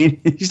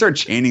if you start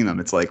chaining them,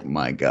 it's like,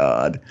 my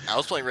God. I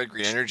was playing Red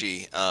Green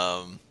Energy,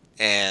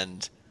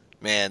 and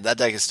man, that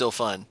deck is still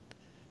fun.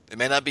 It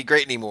may not be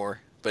great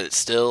anymore, but it's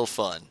still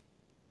fun.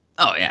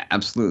 Oh yeah,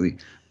 absolutely.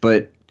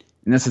 And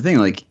that's the thing,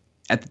 like,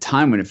 at the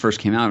time when it first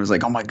came out, it was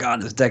like, oh my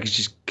God, this deck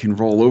just can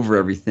roll over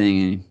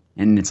everything.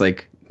 And it's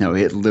like, No,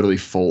 it literally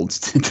folds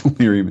to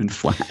Delirium and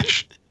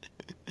Flash.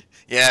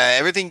 Yeah,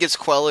 everything gets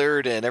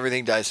quellered and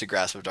everything dies to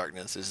Grasp of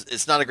Darkness.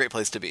 It's not a great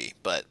place to be,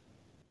 but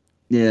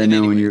Yeah, in no,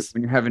 any when ways.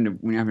 you're having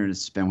to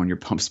spend one of your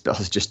pump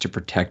spells just to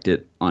protect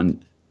it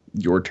on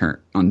your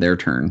turn, on their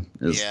turn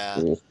is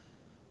Yeah.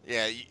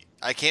 Yeah,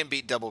 I can't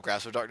beat double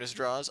Grasp of Darkness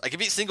draws. I can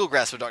beat single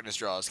Grasp of Darkness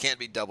draws. Can't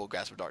beat double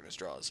Grasp of Darkness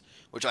draws,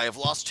 which I have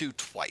lost to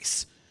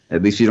twice.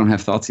 At least you don't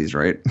have Thoughtseize,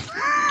 right?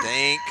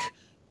 Thank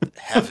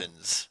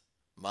heavens.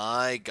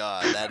 My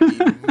God, that'd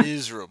be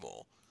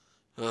miserable.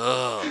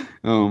 Ugh.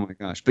 Oh my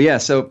gosh. But yeah,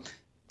 so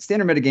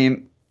standard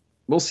metagame,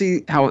 we'll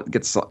see how it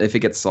gets if it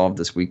gets solved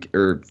this week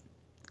or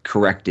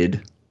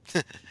corrected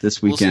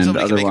this We'll see if weekend.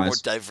 somebody can make it more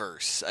Otherwise,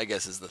 diverse, I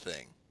guess is the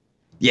thing.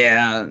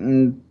 yeah,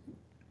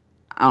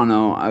 I don't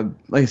know.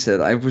 Like I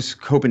said, I was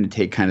hoping to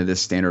take kind of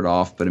this standard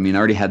off, but I mean, I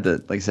already had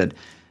like I said,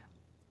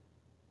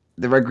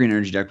 the red green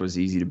energy deck was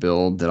easy to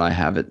build. That I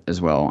have it as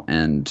well,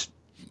 and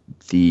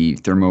the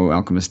Thermo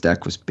Alchemist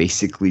deck was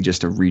basically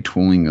just a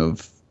retooling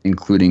of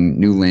including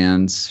new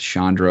lands,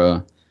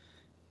 Chandra.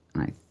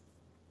 I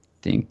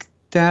think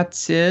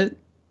that's it.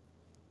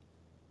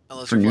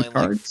 Unless For you're new playing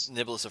cards? like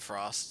Niblis of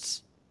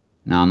Frosts.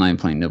 No, I'm not even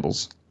playing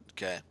Nibbles.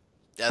 Okay.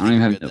 I I don't think even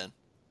you're have good then.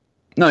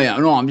 No, yeah,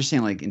 no. I'm just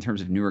saying, like in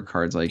terms of newer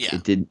cards, like Yeah.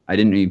 I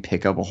didn't really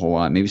pick up a whole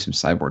lot. Maybe some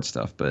sideboard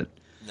stuff, but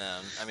No,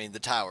 I mean the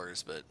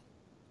towers, but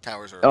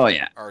towers are Oh,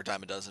 yeah. are a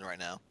dime a dozen right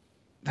now.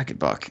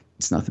 buck.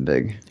 It's nothing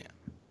big.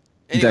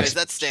 Anyways, Dex-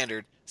 that's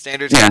standard.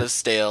 Standard's Yeah. kind of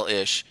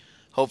stale-ish.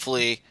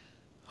 Hopefully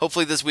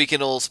this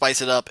weekend will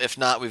spice it up. If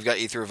not, we've got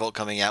Ether Revolt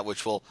coming out,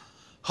 which will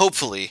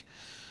hopefully,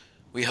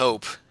 we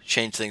hope,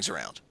 change things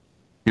around.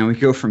 Now we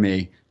go from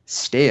a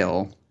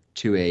stale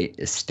to a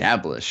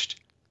established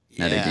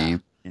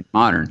metagame in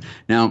modern.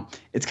 Now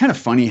it's kind of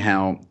funny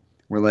how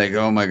we're like,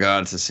 oh my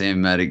god, it's the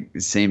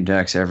same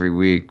decks every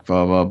week,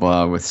 blah blah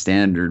blah with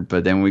standard.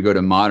 But then we go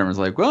to modern, it's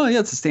like, well, yeah,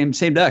 it's the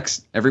same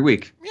decks every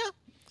week. Yeah.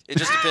 It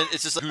just depends.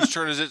 It's just like, whose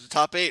turn is it? The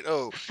top 8?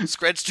 Oh,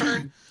 Scred's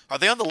turn? Are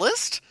they on the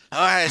list? All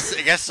right,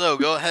 I guess so.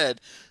 Go ahead.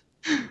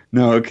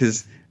 No,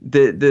 because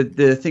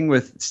the thing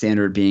with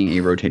standard being a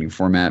rotating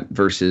format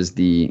versus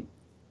the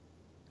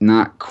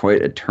not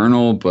quite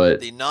eternal,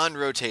 but The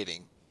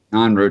non-rotating.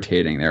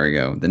 non-rotating. There we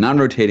go. The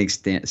non-rotating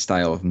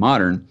style of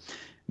modern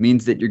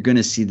means that you're going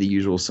to see the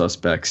usual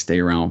suspects stay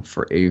around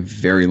for a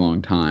very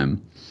long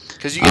time.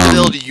 Because you can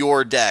build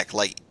your deck.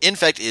 Like,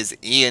 Infect is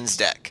Ian's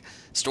deck.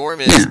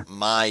 Storm is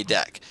my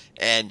deck.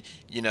 And,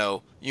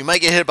 you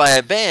might get hit by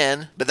a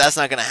ban, but that's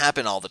not going to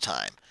happen all the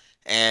time.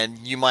 And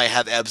you might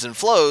have ebbs and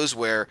flows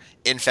where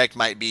Infect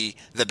might be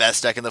the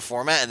best deck in the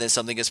format, and then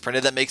something gets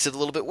printed that makes it a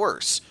little bit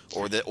worse.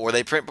 Or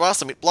they print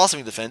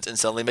Blossoming Defense and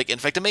suddenly make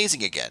Infect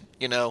amazing again.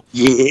 Yeah,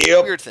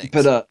 Weird things.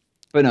 But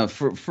no,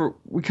 for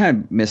we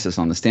kind of miss this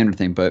on the standard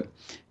thing, but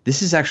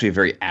this is actually a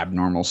very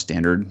abnormal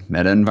standard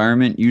meta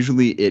environment.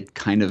 Usually it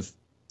kind of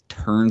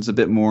turns a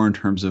bit more in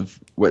terms of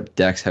what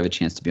decks have a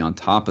chance to be on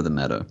top of the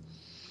meta.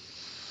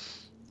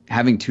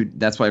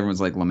 That's why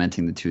everyone's like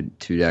lamenting the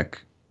two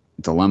deck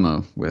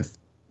dilemma with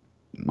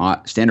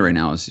standard right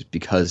now, is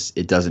because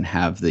it doesn't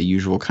have the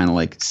usual kind of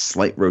like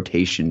slight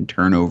rotation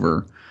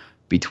turnover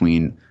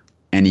between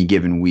any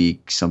given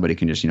week. Somebody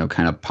can just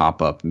kind of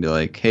pop up and be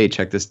like, hey,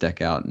 check this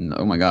deck out, and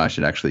oh my gosh,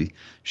 it actually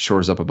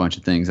shores up a bunch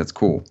of things. That's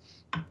cool.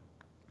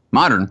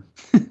 Modern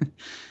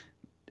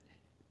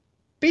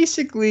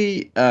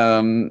basically,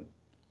 the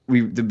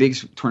big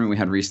tournament we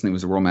had recently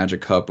was the World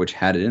Magic Cup, which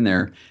had it in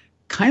there.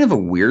 Kind of a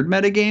weird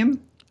metagame.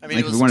 I mean, Like, it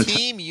if we was wanna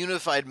Team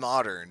Unified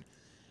Modern,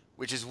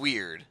 which is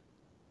weird.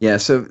 Yeah,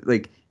 so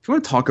like if you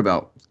want to talk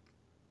about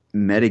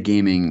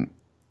metagaming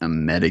a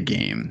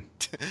metagame,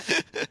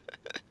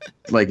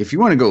 like if you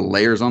want to go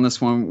layers on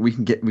this one, we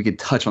could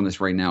touch on this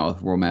right now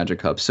with World Magic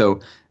Cup. So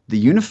the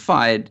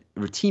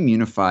Team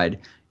Unified,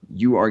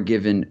 you are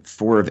given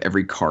 4 of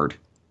every card.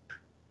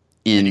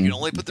 And you can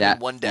only put them in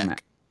one deck.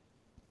 Format.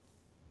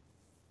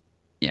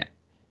 Yeah.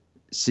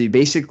 So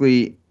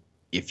basically,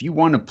 if you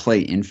want to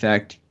play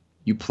Infect,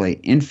 you play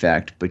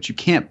Infect, but you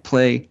can't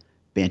play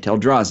Bant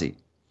Eldrazi.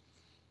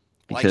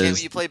 Why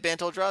can't you play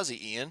Bant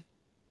Eldrazi, Ian?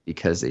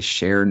 Because they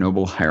share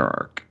Noble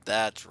Hierarch.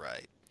 That's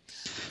right.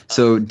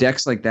 So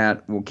decks like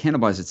that will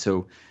cannibalize it.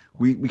 So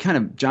we kind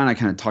of, John and I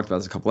kind of talked about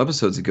this a couple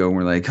episodes ago, and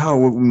we're like, oh,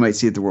 what we might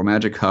see at the World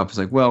Magic Cup. It's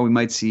like, well, we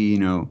might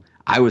see,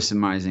 I was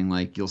surmising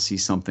like you'll see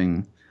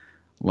something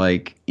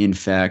like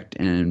Infect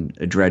and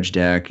a Dredge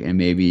deck and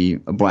maybe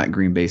a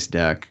black-green based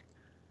deck.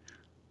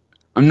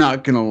 I'm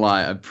not gonna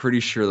lie, I'm pretty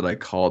sure that I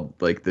called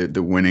like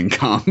the winning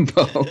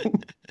combo.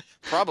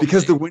 Probably.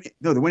 Because the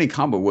winning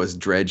combo was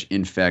Dredge,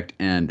 Infect,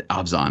 and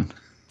Abzan.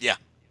 Yeah.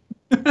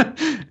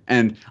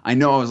 And I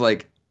know I was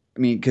like,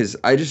 because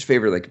I just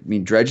favor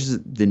Dredge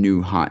is the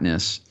new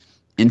hotness.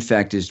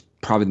 Infect is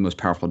probably the most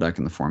powerful deck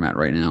in the format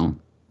right now.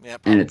 Yeah,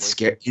 probably. And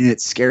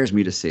it scares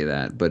me to say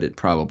that, but it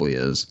probably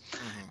is.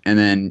 Mm-hmm. And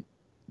then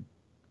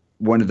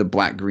one of the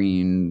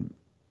black-green,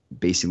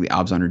 basically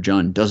Abzan or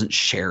Jund, doesn't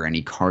share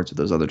any cards with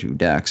those other 2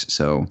 decks,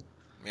 so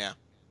yeah,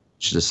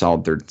 it's just a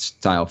solid third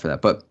style for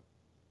that. But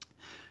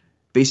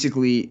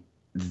basically,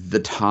 the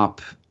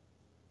top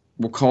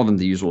we'll call them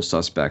the usual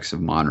suspects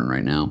of Modern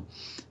right now.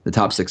 The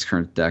top 6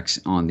 current decks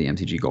on the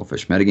MTG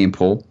Goldfish metagame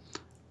poll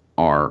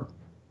are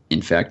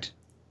Infect,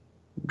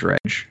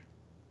 Dredge,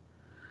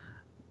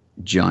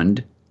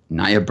 Jund,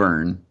 Naya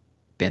Burn,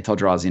 Bantel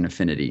Drazi, and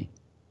Affinity.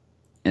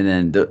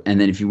 And then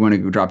if you want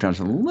to drop down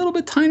to a little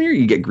bit tinier,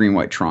 you get Green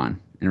White Tron.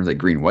 And it was like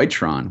Green White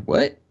Tron.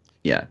 What?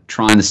 Yeah,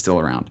 Tron is still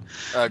around.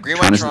 Green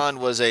White Tron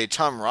was a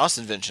Tom Ross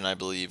invention, I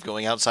believe,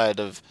 going outside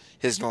of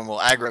his normal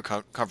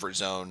aggro comfort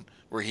zone,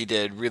 where he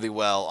did really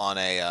well on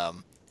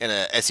in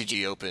a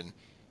SCG Open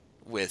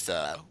with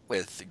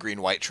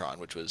Green White Tron,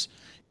 which was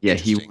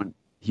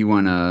he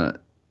won a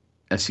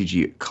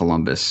SCG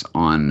Columbus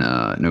on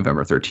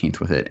November 13th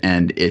with it,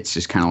 and it's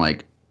just kind of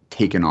like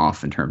taken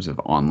off in terms of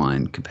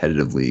online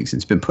competitive leagues.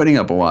 It's been putting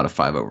up a lot of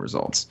 5-0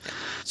 results.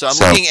 So I'm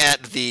looking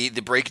at the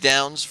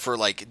breakdowns for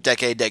like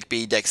Deck A, Deck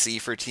B, Deck C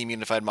for Team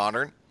Unified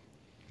Modern.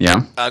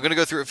 Yeah. I'm going to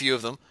go through a few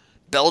of them.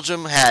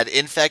 Belgium had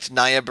Infect,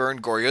 Naya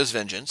Burn, Goryo's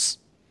Vengeance.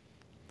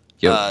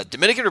 Yep.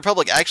 Dominican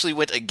Republic actually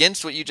went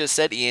against what you just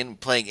said, Ian,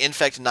 playing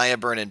Infect, Naya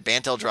Burn, and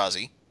Bant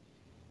Eldrazi.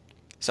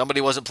 Somebody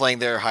wasn't playing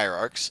their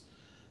Hierarchs.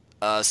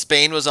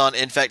 Spain was on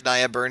Infect,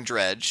 Naya Burn,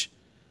 Dredge.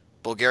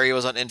 Bulgaria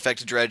was on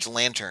Infect, Dredge,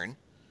 Lantern.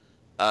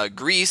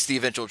 Greece, the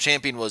eventual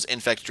champion, was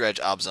Infect, Dredge,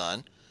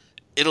 Abzan.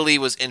 Italy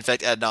was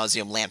Infect, Ad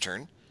Nauseam,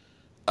 Lantern.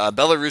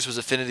 Belarus was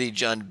Affinity,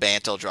 Jund,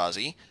 Bant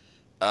Eldrazi.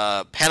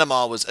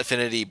 Panama was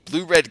Affinity,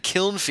 Blue-Red,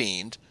 Kiln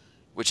Fiend,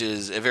 which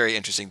is a very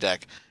interesting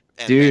deck.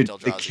 And dude,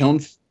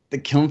 the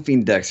Kiln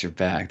Fiend decks are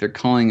back. They're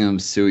calling them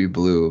Sui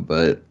Blue,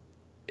 but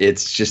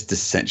it's just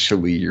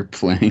essentially you're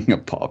playing a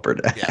Pauper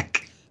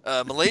deck.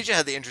 Yeah. Malaysia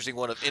had the interesting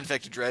one of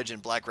Infect, Dredge,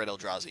 and Black-Red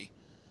Eldrazi.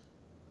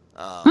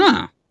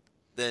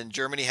 Then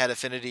Germany had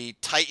Affinity,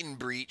 Titan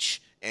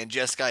Breach, and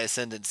Jeskai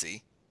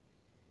Ascendancy.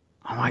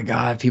 Oh my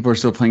god, people are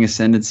still playing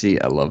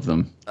Ascendancy. I love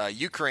them.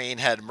 Ukraine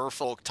had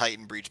Merfolk,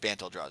 Titan Breach,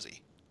 Bant Eldrazi.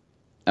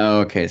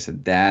 Oh, okay, so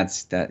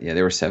that's that. Yeah,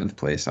 they were 7th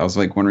place. I was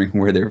like wondering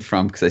where they were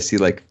from because I see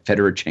like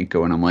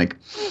Fedorchenko and I'm like,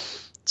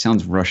 it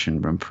sounds Russian,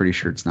 but I'm pretty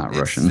sure it's not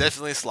Russian. It's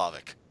definitely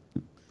Slavic.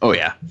 Oh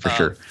yeah, for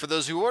sure. For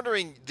those who are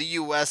wondering, the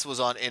U.S.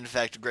 was on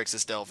Infect,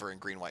 Grixis Delver, and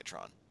Green White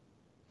Tron.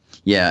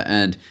 Yeah,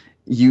 and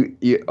you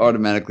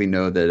automatically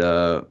know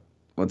that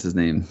what's his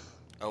name?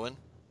 Owen?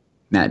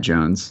 Matt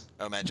Jones.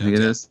 Oh, Matt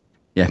Jones.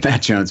 Yeah,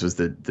 Matt Jones was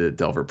the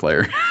Delver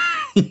player.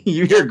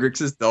 You hear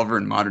Grixis Delver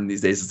in Modern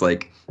these days, it's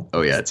like,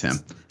 oh yeah, it's him.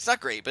 It's not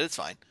great, but it's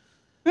fine.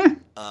 There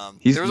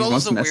was also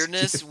some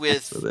weirdness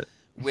with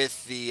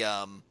the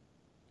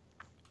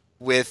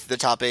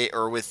top 8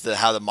 or with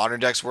how the Modern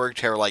decks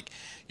worked, where like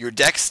your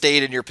deck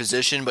stayed in your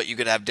position, but you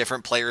could have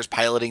different players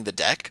piloting the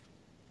deck.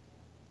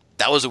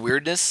 That was a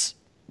weirdness.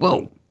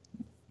 Whoa.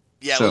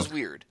 Yeah, it was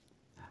weird.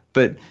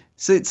 But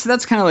so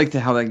that's kind of like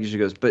how that usually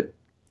goes. But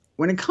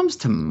when it comes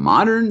to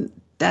Modern,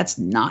 that's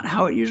not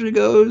how it usually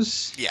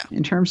goes. Yeah.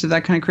 In terms of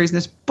that kind of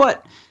craziness,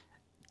 but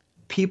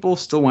people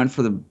still went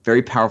for the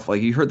very powerful.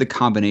 Like you heard the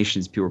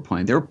combinations people were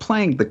playing. They were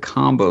playing the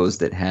combos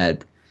that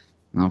had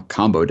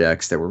combo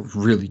decks that were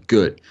really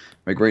good.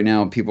 Like right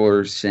now, people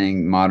are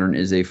saying Modern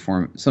is a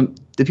form.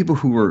 The people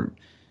who were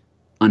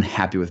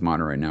unhappy with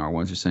Modern right now are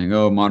ones who are saying,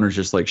 "Oh, Modern's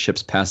just like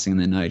ships passing in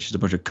the night. It's just a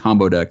bunch of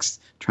combo decks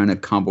trying to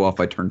combo off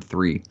by turn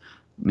 3." I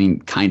mean,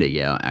 kinda,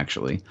 yeah,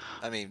 actually.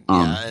 I mean,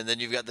 yeah, and then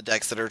you've got the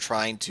decks that are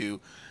trying to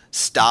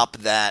stop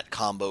that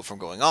combo from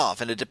going off,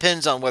 and it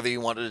depends on whether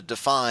you want to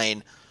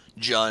define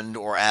Jund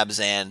or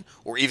Abzan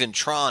or even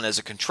Tron as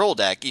a control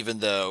deck, even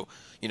though,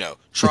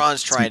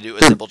 Tron's trying to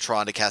assemble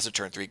Tron to cast a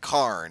turn 3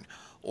 Karn,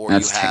 or you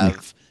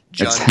have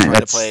Jund trying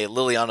to play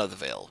Liliana the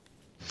Veil.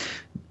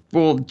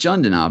 Well,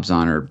 Jund and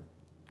Abzan are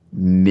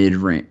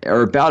mid-range,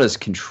 or about as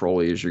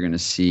control-y as you're going to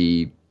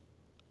see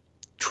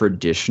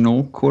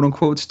traditional,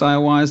 quote-unquote,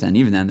 style-wise, and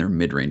even then they're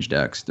mid-range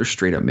decks. They're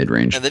straight-up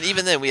mid-range. And then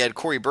even then we had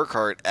Corey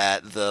Burkhart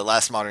at the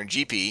last Modern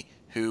GP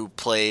who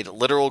played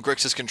literal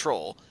Grixis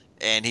Control,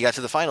 and he got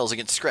to the finals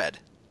against Skred.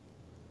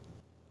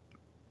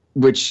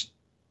 Which,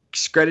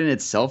 Skred in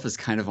itself is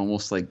kind of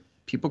almost like,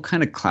 people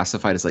kind of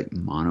classify it as like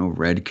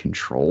mono-red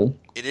control.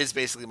 It is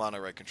basically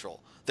mono-red control.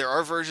 There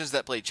are versions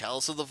that play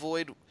Chalice of the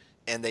Void,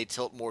 and they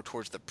tilt more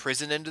towards the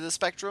prison end of the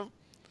spectrum.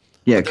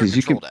 Yeah, because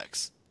you can...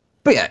 decks.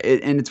 But yeah,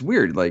 and it's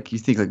weird. Like you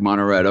think like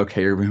mono red,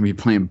 okay, you're going to be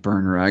playing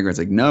burn or aggro. It's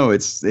like no,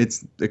 it's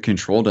a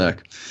control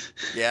deck.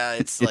 Yeah,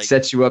 it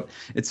sets you up.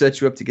 It sets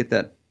you up to get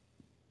that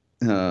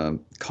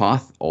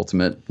Koth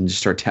ultimate and just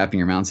start tapping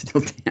your mounts to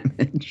deal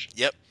damage.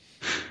 Yep.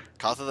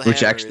 Koth of the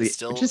Hammer is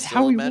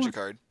still a magic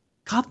card.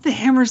 Koth of the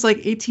Hammer is like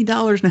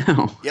 $18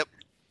 now. Yep.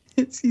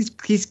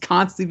 He's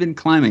constantly been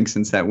climbing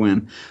since that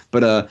win.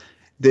 But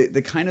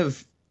the kind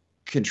of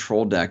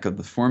control deck of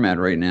the format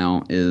right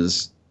now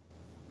is.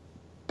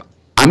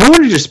 I'm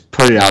going to just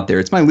put it out there.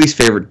 It's my least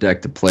favorite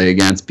deck to play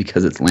against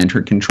because it's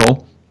Lantern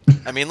Control.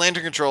 I mean,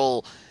 Lantern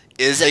Control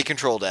is a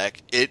control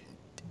deck. It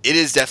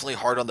is definitely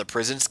hard on the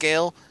prison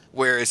scale,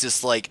 where it's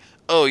just like,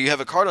 oh, you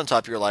have a card on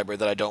top of your library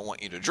that I don't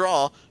want you to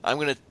draw. I'm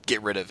going to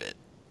get rid of it.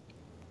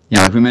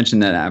 Yeah, like we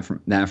mentioned that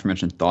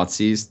aforementioned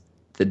Thoughtseize,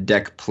 the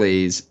deck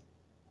plays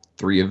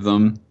 3 of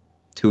them,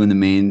 2 in the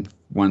main,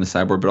 1 in the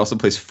sideboard, but also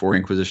plays 4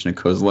 Inquisition of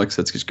Kozilek,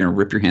 so it's just going to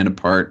rip your hand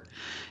apart.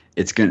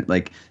 It's going to,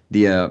 like,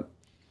 Well,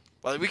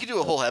 we could do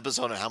a whole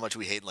episode on how much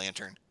we hate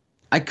Lantern.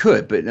 I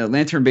could, but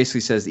Lantern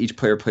basically says each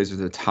player plays with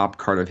the top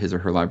card of his or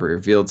her library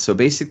revealed. So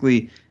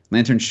basically,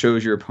 Lantern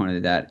shows your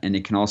opponent that, and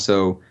it can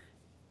also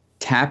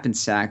tap and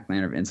sack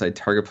Lantern of Insight.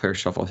 Target player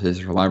shuffle his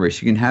or her library.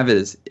 So you can have it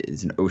as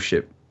an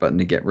ship button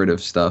to get rid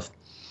of stuff.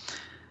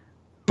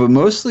 But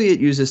mostly it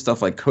uses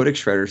stuff like Codex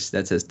Shredder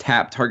that says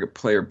tap, target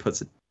player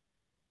puts a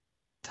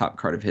top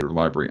card of his or her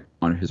library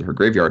on his or her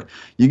graveyard.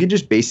 You can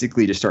just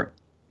basically just start.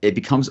 It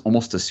becomes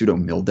almost a pseudo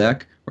mill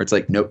deck where it's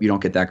like, nope, you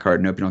don't get that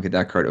card. Nope, you don't get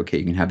that card. Okay,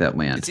 you can have that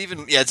land.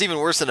 It's even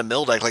worse than a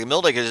mill deck. Like a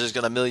mill deck is just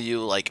gonna mill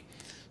you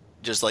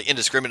just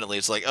indiscriminately.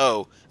 It's like,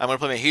 oh, I'm gonna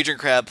play my Hadron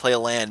Crab, play a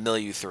land, mill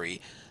you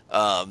 3.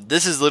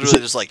 This is literally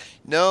just like,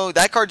 no,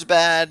 that card's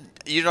bad.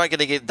 You're not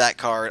gonna get that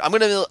card. I'm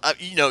gonna mill.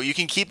 You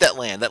can keep that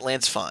land. That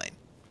land's fine.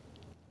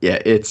 Yeah,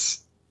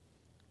 it's.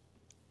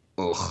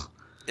 Ugh.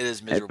 It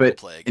is miserable to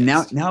play And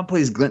against. now it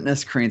plays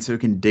Glintnest Crane so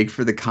it can dig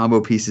for the combo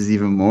pieces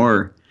even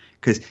more.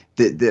 Because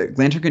the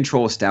Lantern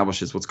Control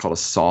establishes what's called a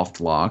soft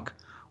lock,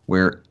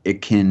 where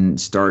it can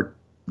start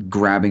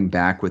grabbing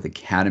back with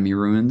Academy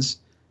Ruins.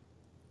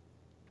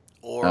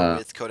 Or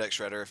with Codex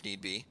Shredder if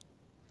need be.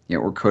 Yeah,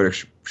 or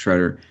Codex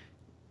Shredder.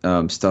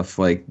 Stuff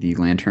like the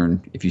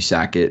Lantern, if you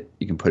sack it,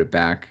 you can put it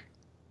back.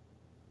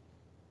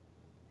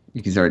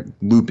 You can start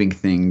looping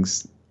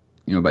things,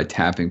 by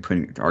tapping,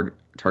 putting target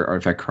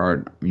artifact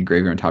card in your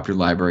graveyard on top of your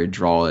library,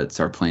 draw it,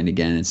 start playing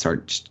again,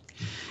 and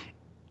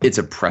it's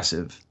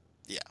oppressive.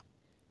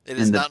 It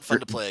is not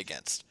fun to play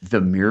against.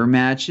 The mirror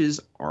matches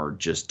are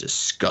just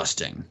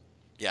disgusting.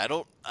 Yeah, I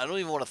don't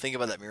even want to think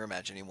about that mirror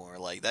match anymore.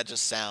 Like that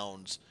just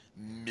sounds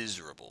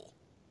miserable.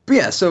 But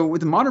yeah, so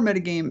with the modern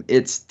metagame,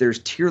 there's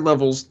tier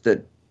levels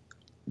that,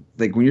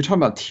 like when you're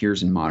talking about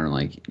tiers in modern,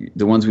 like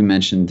the ones we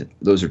mentioned,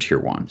 those are tier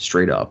 1,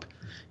 straight up.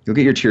 You'll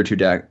get your tier 2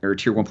 deck or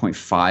tier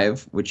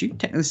 1.5, which you can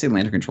technically say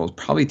Lantern Control is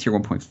probably tier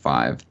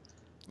 1.5.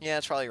 Yeah,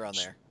 it's probably around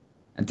there.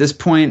 At this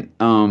point,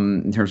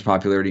 in terms of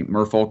popularity,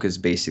 Merfolk has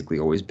basically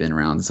always been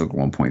around. It's like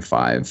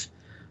 1.5.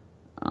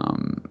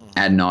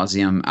 Ad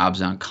Nauseam,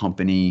 Abzan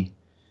Company,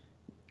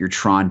 your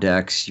Tron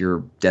decks, your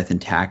Death and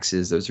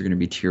Taxes, those are going to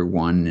be tier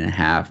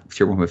 1.5,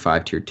 tier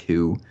 1.5, tier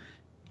 2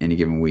 any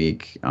given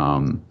week.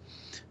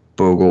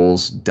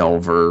 Boggles,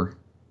 Delver,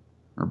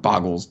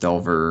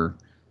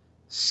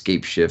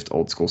 Scapeshift,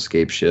 Old School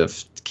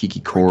Scapeshift, Kiki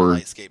Core.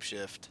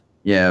 Scapeshift.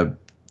 Yeah,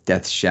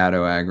 Death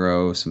Shadow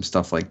aggro, some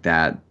stuff like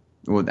that.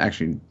 Well,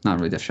 actually, not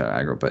really Death Shadow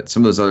aggro, but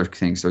some of those other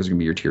things, those are going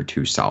to be your tier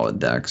 2 solid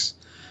decks.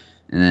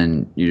 And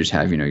then you just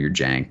have, your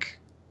jank,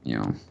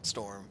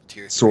 Storm,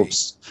 tier 3.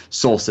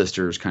 Soul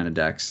Sisters kind of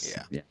decks.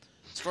 Yeah.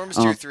 Storm is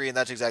tier 3, and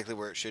that's exactly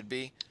where it should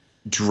be.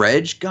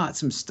 Dredge got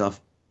some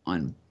stuff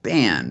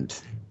unbanned.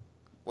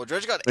 Well,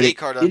 Dredge got a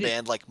card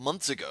unbanned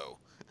months ago.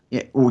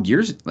 Yeah, well,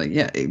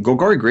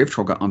 Golgari Grave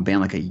Troll got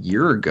unbanned a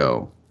year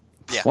ago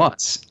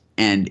plus.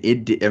 And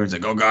everyone's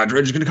like, oh god,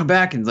 Dredge is going to come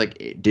back. And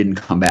it didn't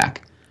come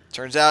back.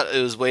 Turns out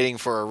it was waiting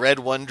for a red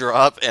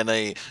 1-drop and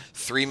a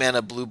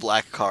 3-mana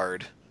blue-black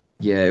card.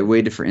 Yeah, it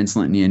waited for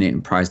Insolent Neonate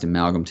and Prized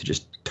Amalgam to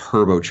just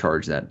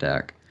turbocharge that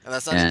deck. And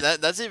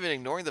that's even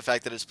ignoring the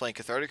fact that it's playing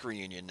Cathartic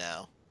Reunion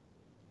now.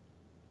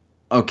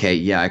 Okay,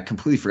 yeah, I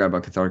completely forgot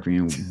about Cathartic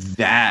Reunion.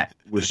 That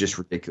was just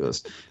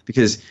ridiculous.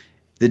 Because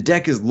the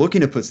deck is looking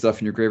to put stuff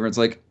in your graveyard. It's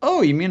like,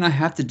 oh, you mean I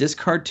have to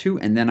discard 2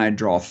 and then I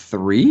draw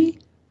 3?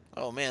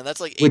 Oh man,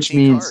 that's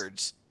 18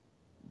 cards.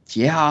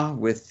 Yeah,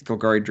 with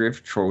Golgari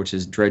Grave Troll, which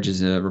is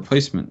Dredge's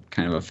replacement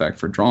kind of effect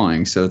for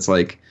drawing. So it's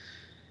like,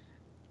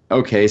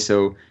 okay,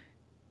 so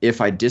if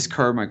I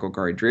discard my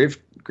Golgari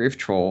Grave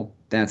Troll,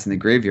 that's in the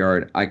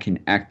graveyard, I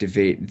can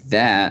activate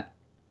that,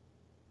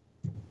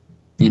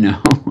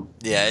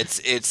 Yeah,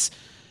 it's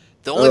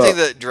the only thing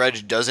that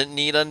Dredge doesn't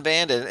need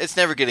unbanned, and it's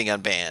never getting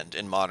unbanned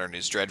in Modern,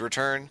 is Dread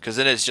Return, because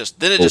then it just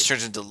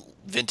turns into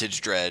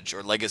Vintage Dredge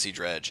or Legacy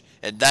Dredge,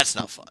 and that's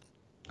not fun.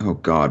 Oh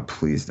God,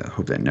 please! I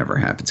hope that never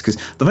happens. Because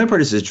the funny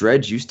part is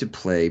Dredge used to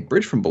play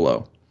Bridge from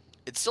Below.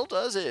 It still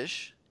does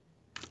ish.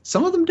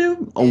 Some of them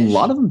do. A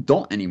lot of them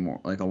don't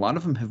anymore. A lot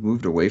of them have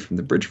moved away from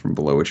the Bridge from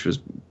Below, which was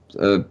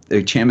a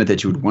enchantment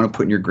that you would want to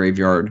put in your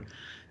graveyard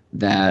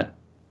that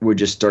would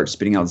just start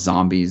spitting out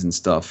zombies and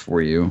stuff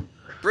for you.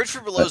 Bridge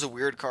from Below is a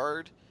weird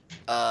card.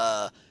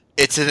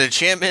 It's an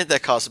enchantment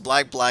that costs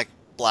black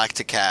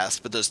to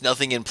cast, but there's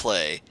nothing in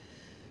play.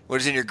 When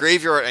it's in your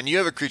graveyard and you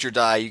have a creature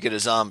die, you get a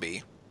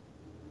zombie.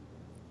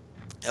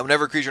 And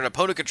whenever a creature an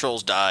opponent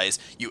controls dies,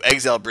 you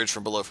exile Bridge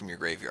from Below from your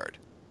graveyard.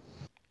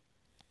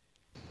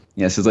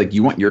 Yeah, so it's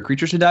you want your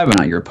creatures to die, but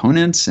not your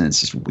opponents, and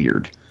it's just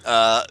weird.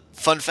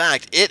 Fun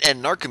fact, it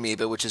and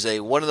Narcomoeba, which is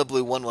a 1 in the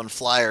blue 1/1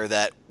 flyer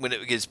that when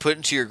it gets put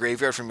into your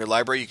graveyard from your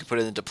library, you can put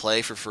it into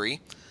play for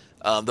free.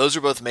 Those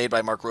are both made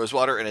by Mark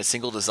Rosewater in a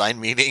single design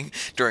meeting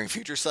during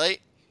Future Sight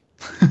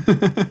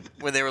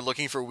when they were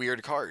looking for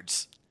weird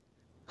cards.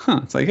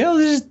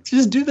 It's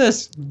just do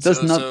this.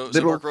 So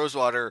Mark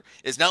Rosewater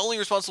is not only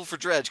responsible for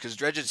Dredge, because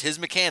Dredge is his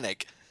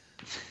mechanic,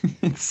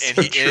 and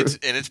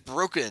it's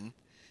broken,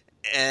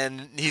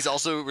 and he's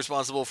also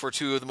responsible for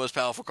two of the most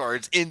powerful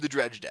cards in the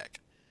Dredge deck.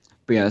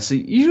 But yeah, so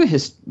usually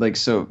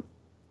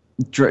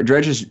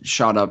Dredge has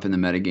shot up in the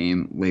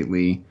metagame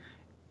lately.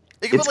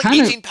 It can put like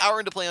 18 power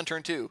into play on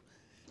turn 2.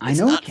 I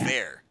know not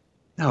fair.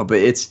 No,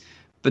 but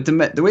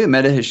the way the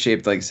meta has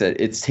shaped, like I said,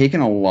 it's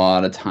taken a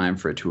lot of time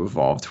for it to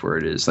evolve to where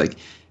it is. Like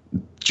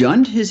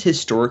Jund has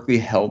historically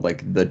held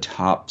like the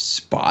top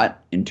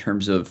spot in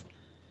terms of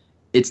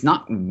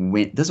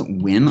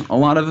doesn't win a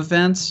lot of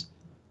events,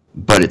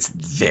 but it's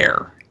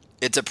there.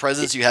 It's a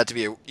presence you have to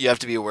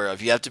be aware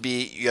of. You have to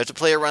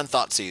play around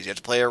Thoughtseize. You have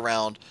to play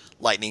around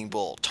Lightning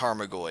Bolt,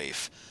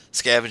 Tarmogoyf,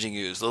 Scavenging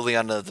Ooze,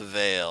 Liliana of the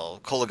Veil,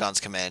 Kolaghan's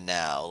Command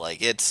now.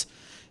 Like it's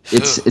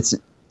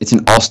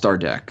an all-star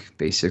deck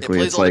basically. It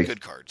plays it's all like the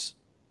good cards.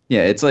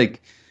 Yeah, it's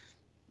like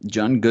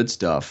Jund good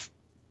stuff,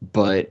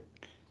 but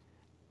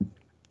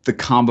the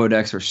combo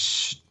decks are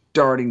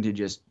starting to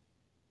just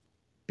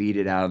beat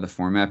it out of the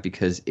format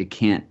because it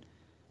can't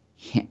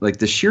like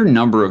the sheer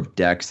number of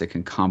decks that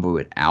can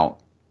combo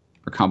out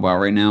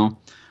right now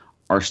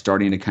are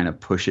starting to kind of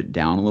push it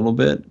down a little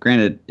bit.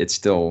 Granted, it's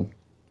still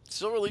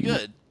really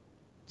good.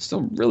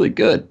 Still really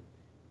good.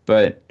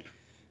 But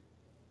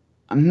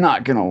I'm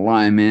not going to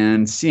lie,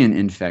 man. Seeing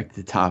Infect at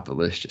the top of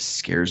the list just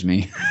scares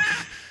me.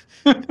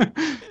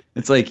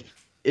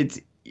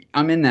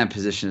 I'm in that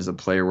position as a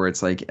player where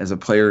it's like, as a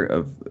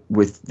player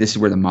this is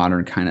where the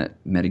modern kind of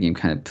metagame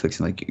kind of clicks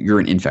in. Like, you're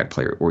an Infect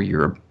player, or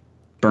you're a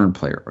Burn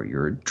player, or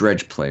you're a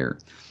Dredge player,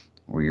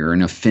 or you're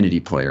an Affinity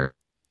player.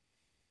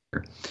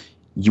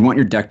 You want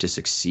your deck to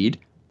succeed,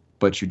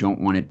 but you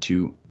don't want it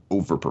to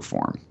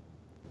overperform.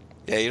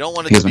 Yeah, you don't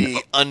want it to be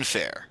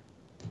unfair.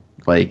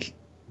 Like,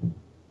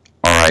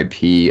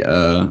 RIP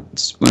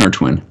Splinter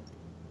Twin.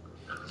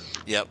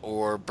 Yep,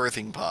 or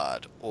Birthing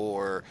Pod,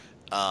 or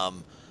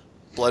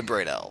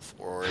Bloodbraid Elf,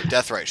 or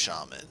Deathrite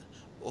Shaman,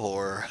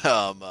 or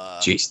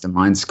Jace the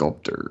Mind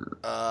Sculptor.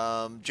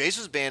 Jace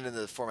was banned in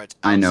the format's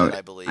outset,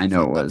 I believe. I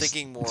know it was. I'm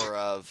thinking more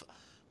of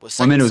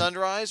Second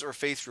Sunrise or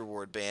Faith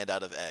Reward banned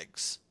out of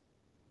Eggs?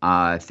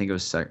 I think it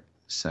was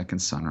Second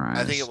Sunrise.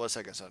 I think it was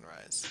Second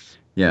Sunrise.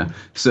 Yeah.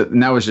 So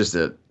and that was just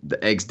the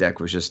Eggs deck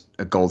was just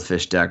a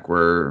Goldfish deck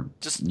where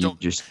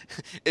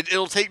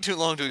it'll take too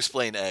long to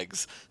explain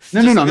Eggs. No,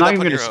 I'm not even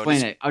going to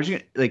explain it. I was just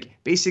gonna, like,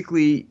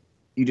 basically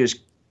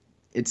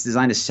it's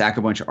designed to sack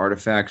a bunch of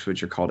artifacts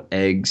which are called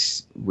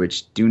Eggs,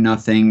 which do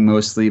nothing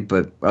mostly,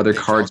 but other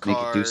cards make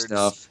it do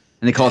stuff.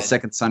 And they call it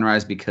Second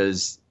Sunrise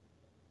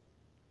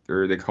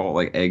or they call it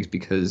like Eggs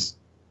because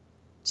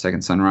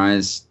Second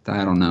Sunrise.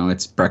 I don't know.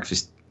 It's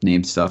breakfast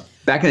named stuff.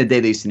 Back in the day,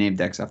 they used to name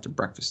decks after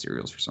breakfast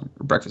cereals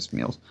or breakfast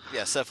meals.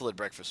 Yeah, Cephalid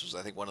Breakfast was,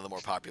 I think, one of the more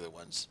popular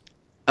ones.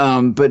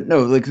 But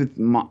no, like with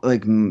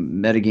like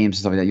metagames and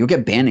stuff like that, you'll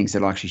get bannings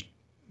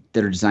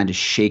that are designed to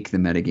shake the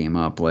metagame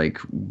up. Like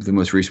the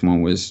most recent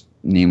one was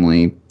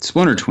namely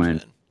Splinter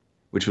Twin,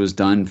 which was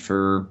done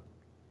for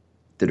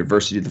the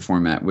diversity of the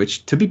format.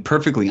 Which, to be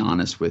perfectly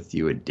honest with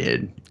you, it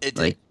did.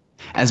 Like,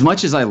 as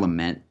much as I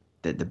lament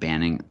that the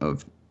banning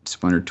of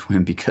Splinter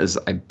Twin, because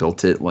I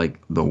built it like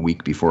the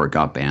week before it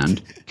got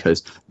banned,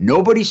 because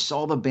nobody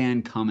saw the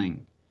ban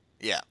coming.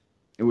 Yeah,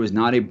 it was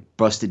not a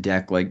busted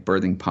deck like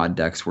Birthing Pod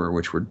decks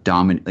which were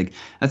dominant. Like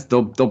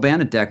they'll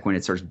ban a deck when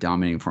it starts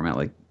dominating format,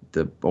 like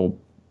the old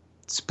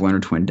Splinter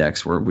Twin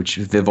decks which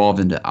have evolved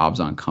into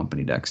Abzan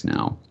Company decks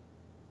now.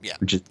 Yeah,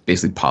 which is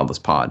basically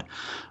Podless Pod.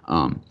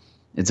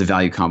 It's a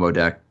value combo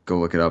deck. Go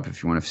look it up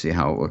if you want to see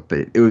how it looked.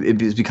 But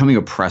it was becoming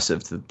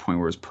oppressive to the point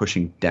where it was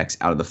pushing decks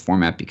out of the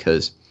format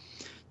because,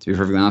 to be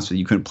perfectly honest with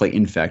you, couldn't play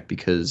Infect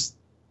because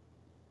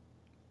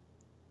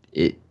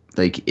it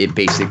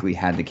basically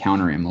had the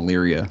counter in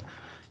Malaria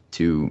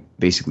to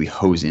basically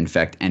hose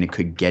Infect, and it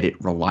could get it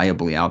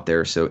reliably out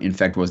there, so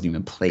Infect wasn't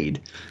even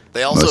played.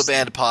 They also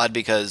banned Pod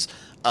because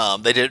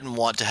they didn't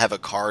want to have a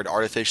card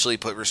artificially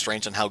put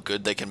restraints on how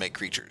good they can make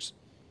creatures.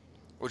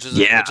 Which is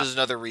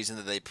another reason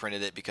that they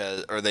printed it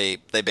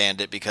they banned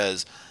it,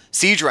 because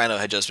Siege Rhino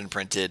had just been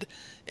printed,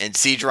 and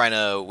Siege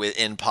Rhino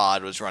within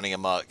Pod was running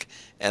amok,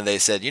 and they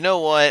said, you know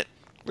what,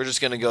 we're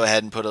just going to go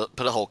ahead and put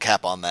a whole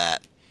cap on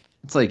that.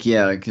 It's like,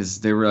 yeah,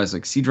 because they realized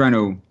like Siege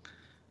Rhino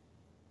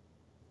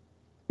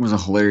was a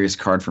hilarious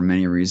card for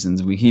many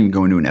reasons. We can even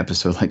go into an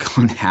episode like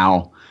on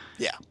how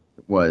it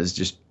was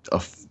just a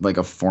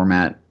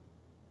format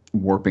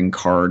warping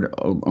card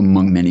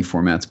among many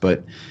formats,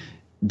 but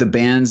the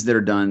bans that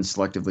are done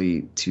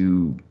selectively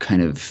to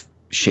kind of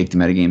shake the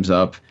metagames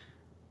up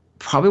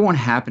probably won't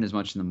happen as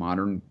much in the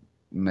modern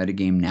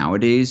metagame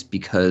nowadays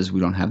because we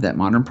don't have that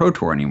modern Pro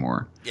Tour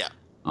anymore. Yeah.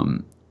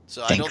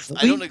 So I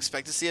don't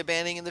expect to see a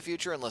banning in the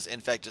future unless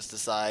Infect just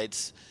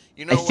decides,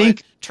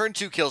 turn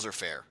 2 kills are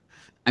fair.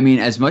 I mean,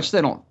 as much as I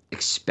don't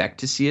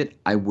expect to see it,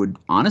 I would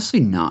honestly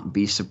not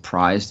be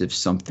surprised if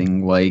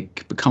something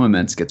like Become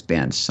Immense gets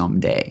banned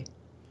someday.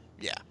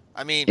 Yeah.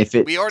 I mean,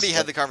 we already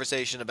had the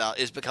conversation about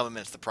is Become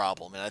Immense the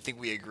problem, and I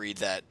think we agreed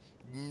that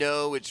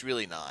no, it's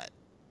really not.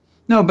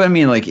 No, but I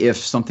mean, like, if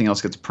something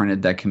else gets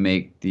printed that can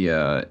make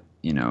the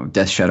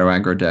Death Shadow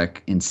aggro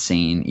deck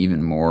insane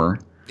even more.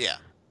 Yeah.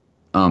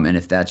 And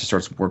if that just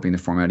starts warping the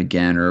format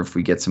again, or if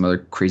we get some other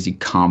crazy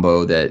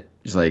combo that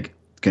is like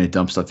going to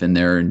dump stuff in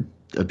there and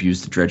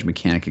abuse the dredge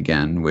mechanic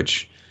again,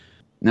 which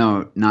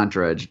no, not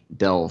dredge,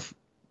 delve.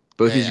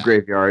 Both use a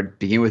graveyard,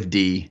 begin with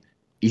D,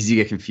 easy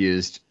to get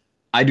confused.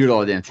 I do it all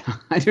the damn time.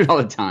 I do it all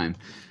the time.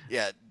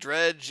 Yeah,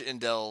 dredge and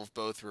delve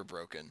both were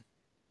broken.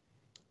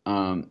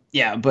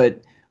 Yeah,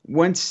 but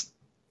once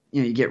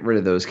you get rid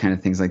of those kind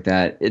of things like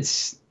that,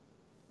 it's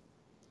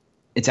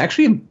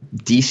actually a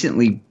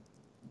decently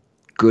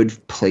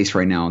good place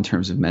right now in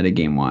terms of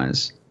metagame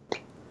wise.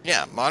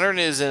 Yeah, Modern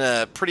is in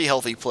a pretty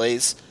healthy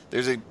place.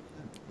 There's a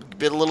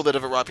little bit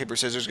of a rock paper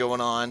scissors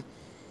going on.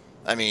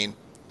 I mean,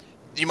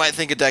 you might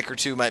think a deck or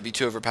two might be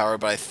too overpowered,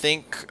 but I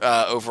think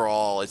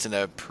overall it's in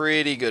a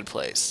pretty good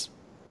place.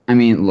 I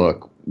mean,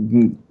 look,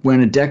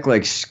 when a deck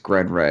like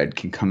Scred Red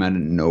can come out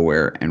of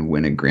nowhere and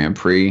win a Grand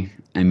Prix,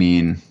 I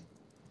mean,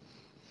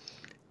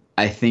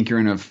 I think you're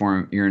in a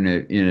format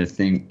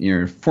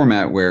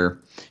where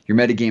your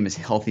metagame is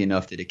healthy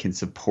enough that it can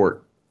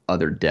support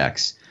other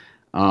decks.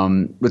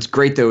 What's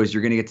great though is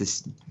you're going to get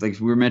to, like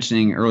we were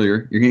mentioning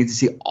earlier, you're going to get to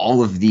see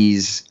all of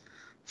these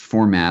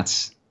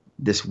formats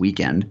this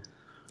weekend.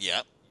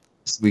 Yeah.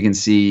 So we can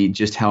see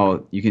just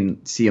how you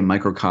can see a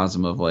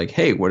microcosm of like,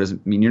 hey, what does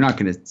it mean? You're not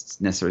going to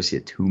necessarily see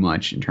it too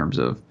much in terms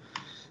of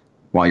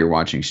while you're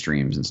watching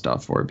streams and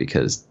stuff, or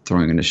because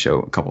throwing in to show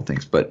a couple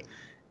things. But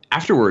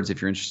afterwards,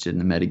 if you're interested in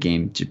the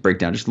metagame to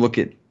breakdown, just look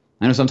at.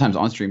 I know sometimes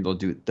on stream they'll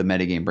do the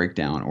metagame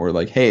breakdown, or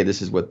like, hey,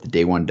 this is what the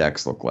day 1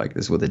 decks look like.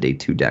 This is what the day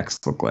 2 decks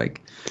look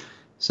like.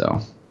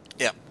 So.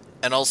 Yeah,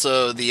 and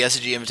also the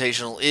SCG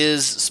Invitational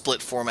is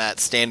split format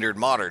standard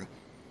modern.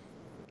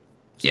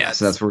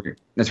 So that's where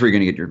you're going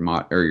to get your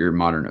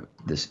modern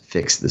this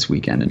fix this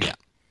weekend.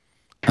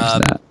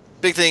 And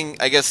big thing,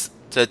 I guess,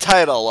 to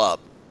tie it all up.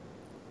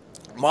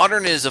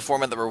 Modern is a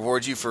format that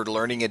rewards you for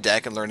learning a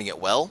deck and learning it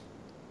well.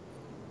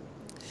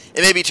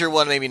 It may be tier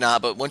 1, maybe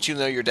not, but once you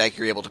know your deck,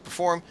 you're able to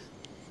perform.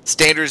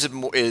 Standards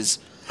is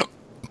a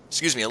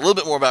little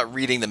bit more about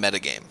reading the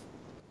metagame.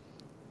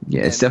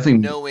 Yeah, it's definitely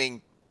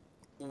knowing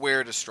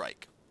where to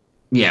strike.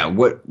 Yeah,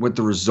 what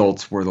the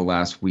results were the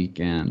last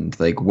weekend.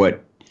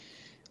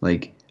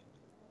 Like,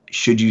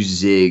 should you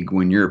zig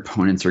when your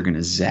opponents are going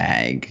to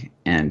zag,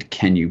 and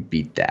can you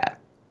beat that?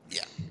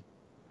 Yeah.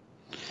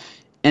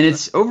 And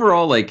it's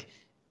overall, like,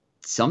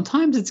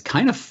 sometimes it's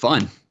kind of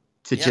fun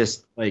to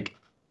just, like,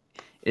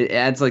 it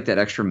adds, like, that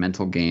extra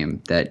mental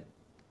game that,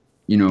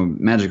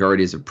 Magic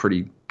already is a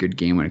pretty good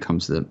game when it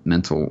comes to the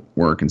mental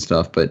work and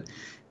stuff, but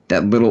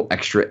that little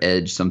extra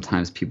edge,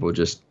 sometimes people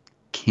just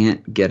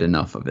can't get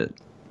enough of it.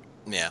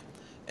 Yeah.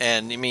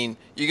 And I mean,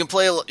 you can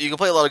play a lot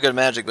of good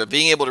Magic, but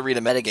being able to read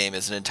a metagame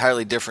is an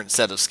entirely different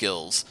set of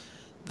skills.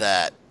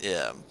 That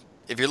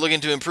if you're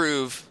looking to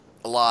improve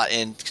a lot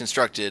in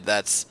Constructed,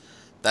 that's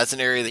an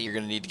area that you're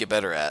going to need to get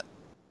better at.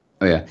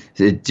 Oh yeah,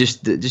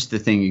 just the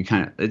thing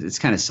it's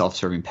kind of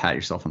self-serving, pat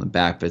yourself on the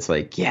back, but it's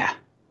like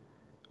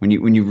when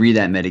you read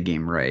that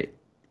metagame right,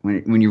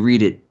 when you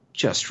read it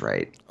just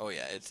right. Oh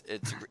yeah, it's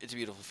a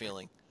beautiful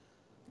feeling.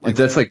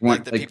 That's like the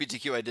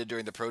PPTQ I did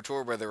during the Pro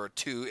Tour where there were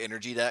 2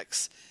 energy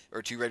decks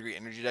or 2 red green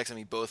energy decks and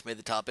we both made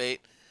the top 8.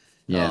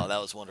 Yeah,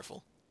 that was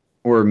wonderful.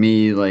 Or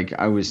me, like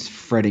I was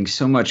fretting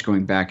so much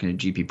going back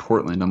into GP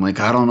Portland. I'm like,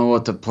 I don't know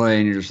what to play,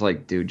 and you're just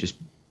like, dude, just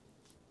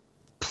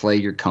play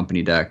your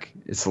company deck.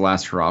 It's the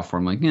last hurrah for.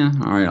 I'm like, yeah,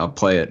 all right, I'll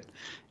play it,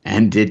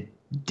 and it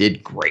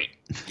did great.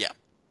 Yeah,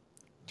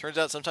 turns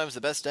out sometimes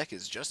the best deck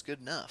is just good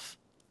enough.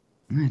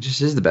 It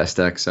just is the best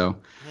deck. So,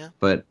 yeah,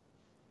 but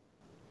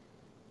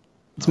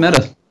it's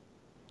meta.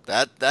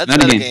 That's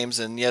meta games,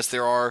 and yes,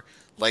 there are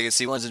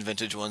legacy ones and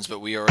vintage ones, but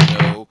we are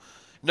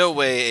no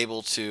way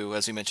able to,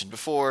 as we mentioned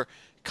before,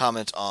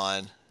 comment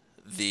on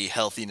the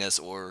healthiness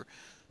or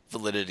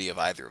validity of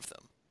either of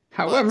them.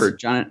 However,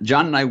 John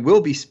and I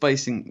we'll be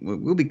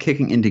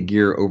kicking into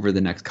gear over the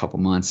next couple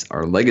months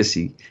our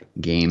legacy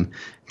game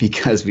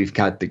because we've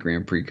got the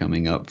Grand Prix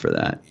coming up for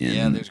that.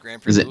 There's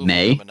Grand Prix. Is it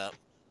May? Coming up.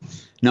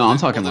 No, I'm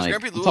talking there's like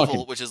Grand Prix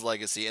Louisville, which is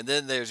legacy, and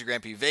then there's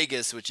Grand Prix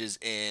Vegas, which is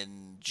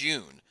in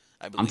June,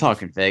 I believe. I'm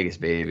talking Vegas,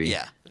 baby.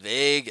 Yeah,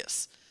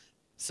 Vegas.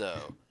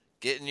 So,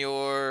 getting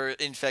your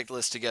infect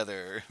list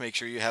together. Make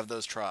sure you have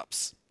those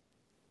trops.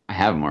 I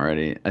have them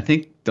already. I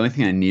think the only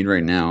thing I need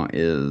right now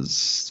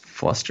is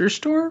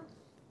Flusterstorm.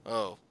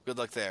 Oh, good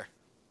luck there.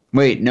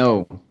 Wait,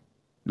 no,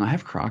 I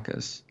have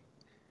Crocus.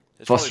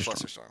 It's probably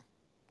Flusterstorm.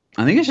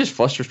 I think it's just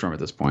Flusterstorm at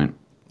this point.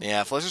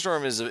 Yeah,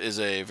 Flusterstorm is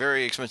a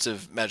very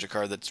expensive Magic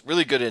card that's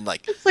really good in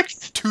like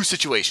 2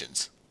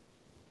 situations.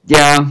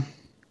 Yeah,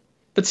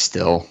 but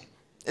still,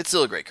 it's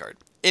still a great card.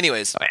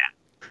 Anyways, oh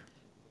yeah,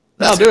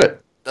 that'll do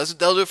it.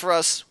 That'll do it for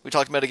us. We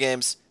talked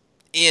metagames.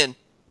 Ian,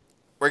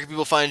 where can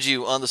people find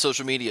you on the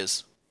social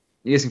medias?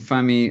 You guys can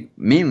find me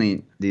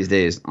mainly these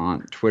days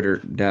on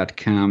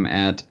twitter.com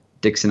at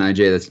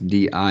DixonIJ. That's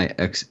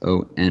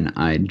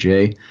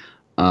DIXONIJ.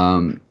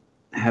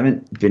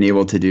 Haven't been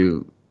able to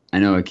do, I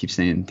know I keep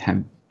saying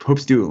have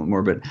hopes to do a little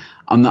more, but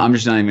I'm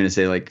just not even going to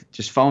say, like,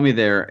 just follow me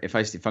there. If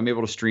I'm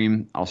able to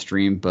stream, I'll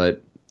stream,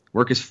 but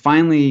Work is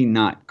finally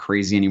not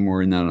crazy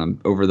anymore, and that I'm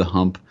over the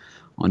hump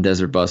on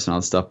Desert Bus and all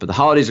that stuff. But the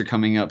holidays are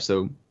coming up,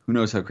 so who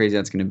knows how crazy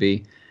that's going to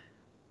be.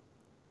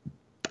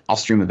 I'll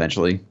stream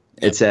eventually. Yep.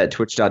 It's at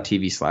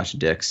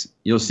twitch.tv/Dix.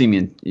 You'll see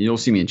me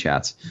in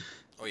chats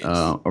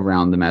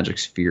around the Magic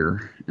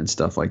Sphere and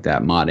stuff like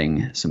that,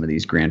 modding some of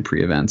these Grand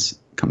Prix events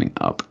coming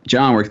up.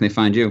 John, where can they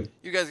find you?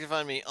 You guys can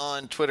find me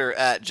on Twitter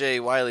at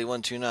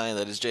jwiley129.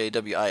 That is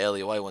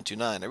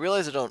JWILEY129. I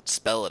realize I don't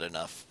spell it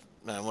enough.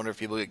 I wonder if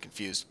people get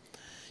confused.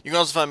 You can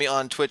also find me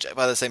on Twitch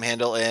by the same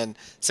handle, and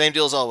same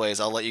deal as always.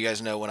 I'll let you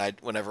guys know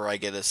whenever I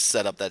get a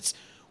setup that's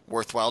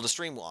worthwhile to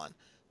stream on.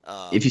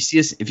 If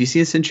you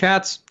see us in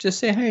chats, just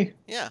say hey.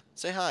 Yeah,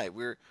 say hi.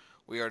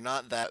 We are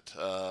not that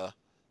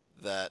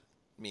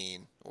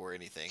mean or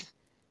anything.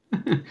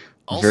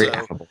 Also, very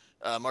affable.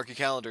 Mark your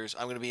calendars.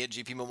 I'm going to be at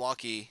GP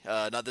Milwaukee,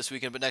 not this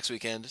weekend, but next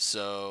weekend.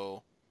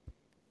 So.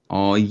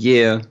 Oh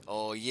yeah.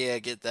 Oh yeah,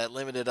 get that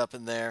limited up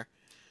in there,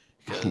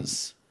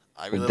 because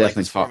I really like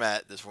this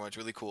format. This format's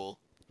really cool.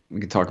 We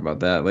can talk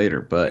about that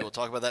later, but we'll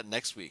talk about that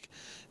next week.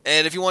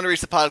 And if you want to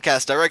reach the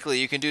podcast directly,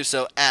 you can do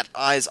so at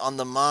Eyes on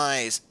the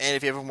Mize. And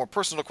if you have a more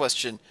personal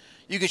question,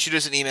 you can shoot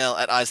us an email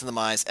at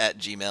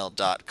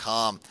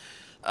eyesonthemize@gmail.com.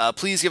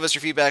 Please give us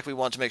your feedback. We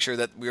want to make sure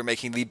that we are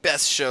making the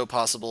best show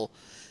possible,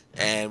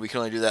 and we can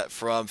only do that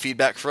from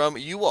feedback from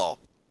you all.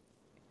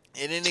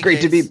 It's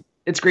great to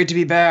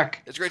be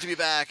back. It's great to be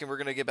back, and we're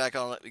gonna get back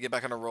on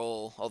a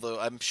roll.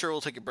 Although I'm sure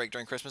we'll take a break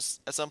during Christmas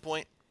at some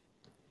point.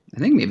 I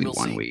think maybe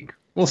one week.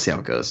 We'll see how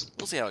it goes.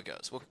 We'll see how it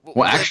goes.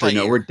 Well, actually,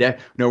 no. We're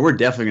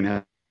definitely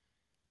gonna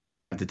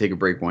have to take a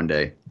break one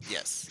day.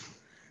 Yes.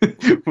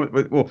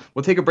 we'll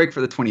take a break for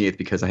the 28th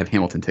because I have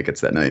Hamilton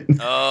tickets that night.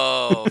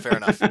 Oh, fair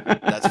enough.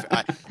 That's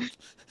fair.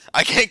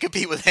 I can't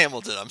compete with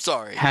Hamilton. I'm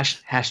sorry.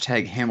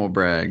 Hashtag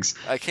Hamilbrags.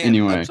 I can't.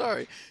 Anyway. I'm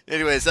sorry.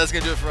 Anyways, that's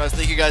gonna do it for us.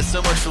 Thank you guys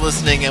so much for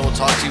listening, and we'll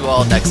talk to you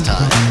all next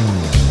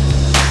time.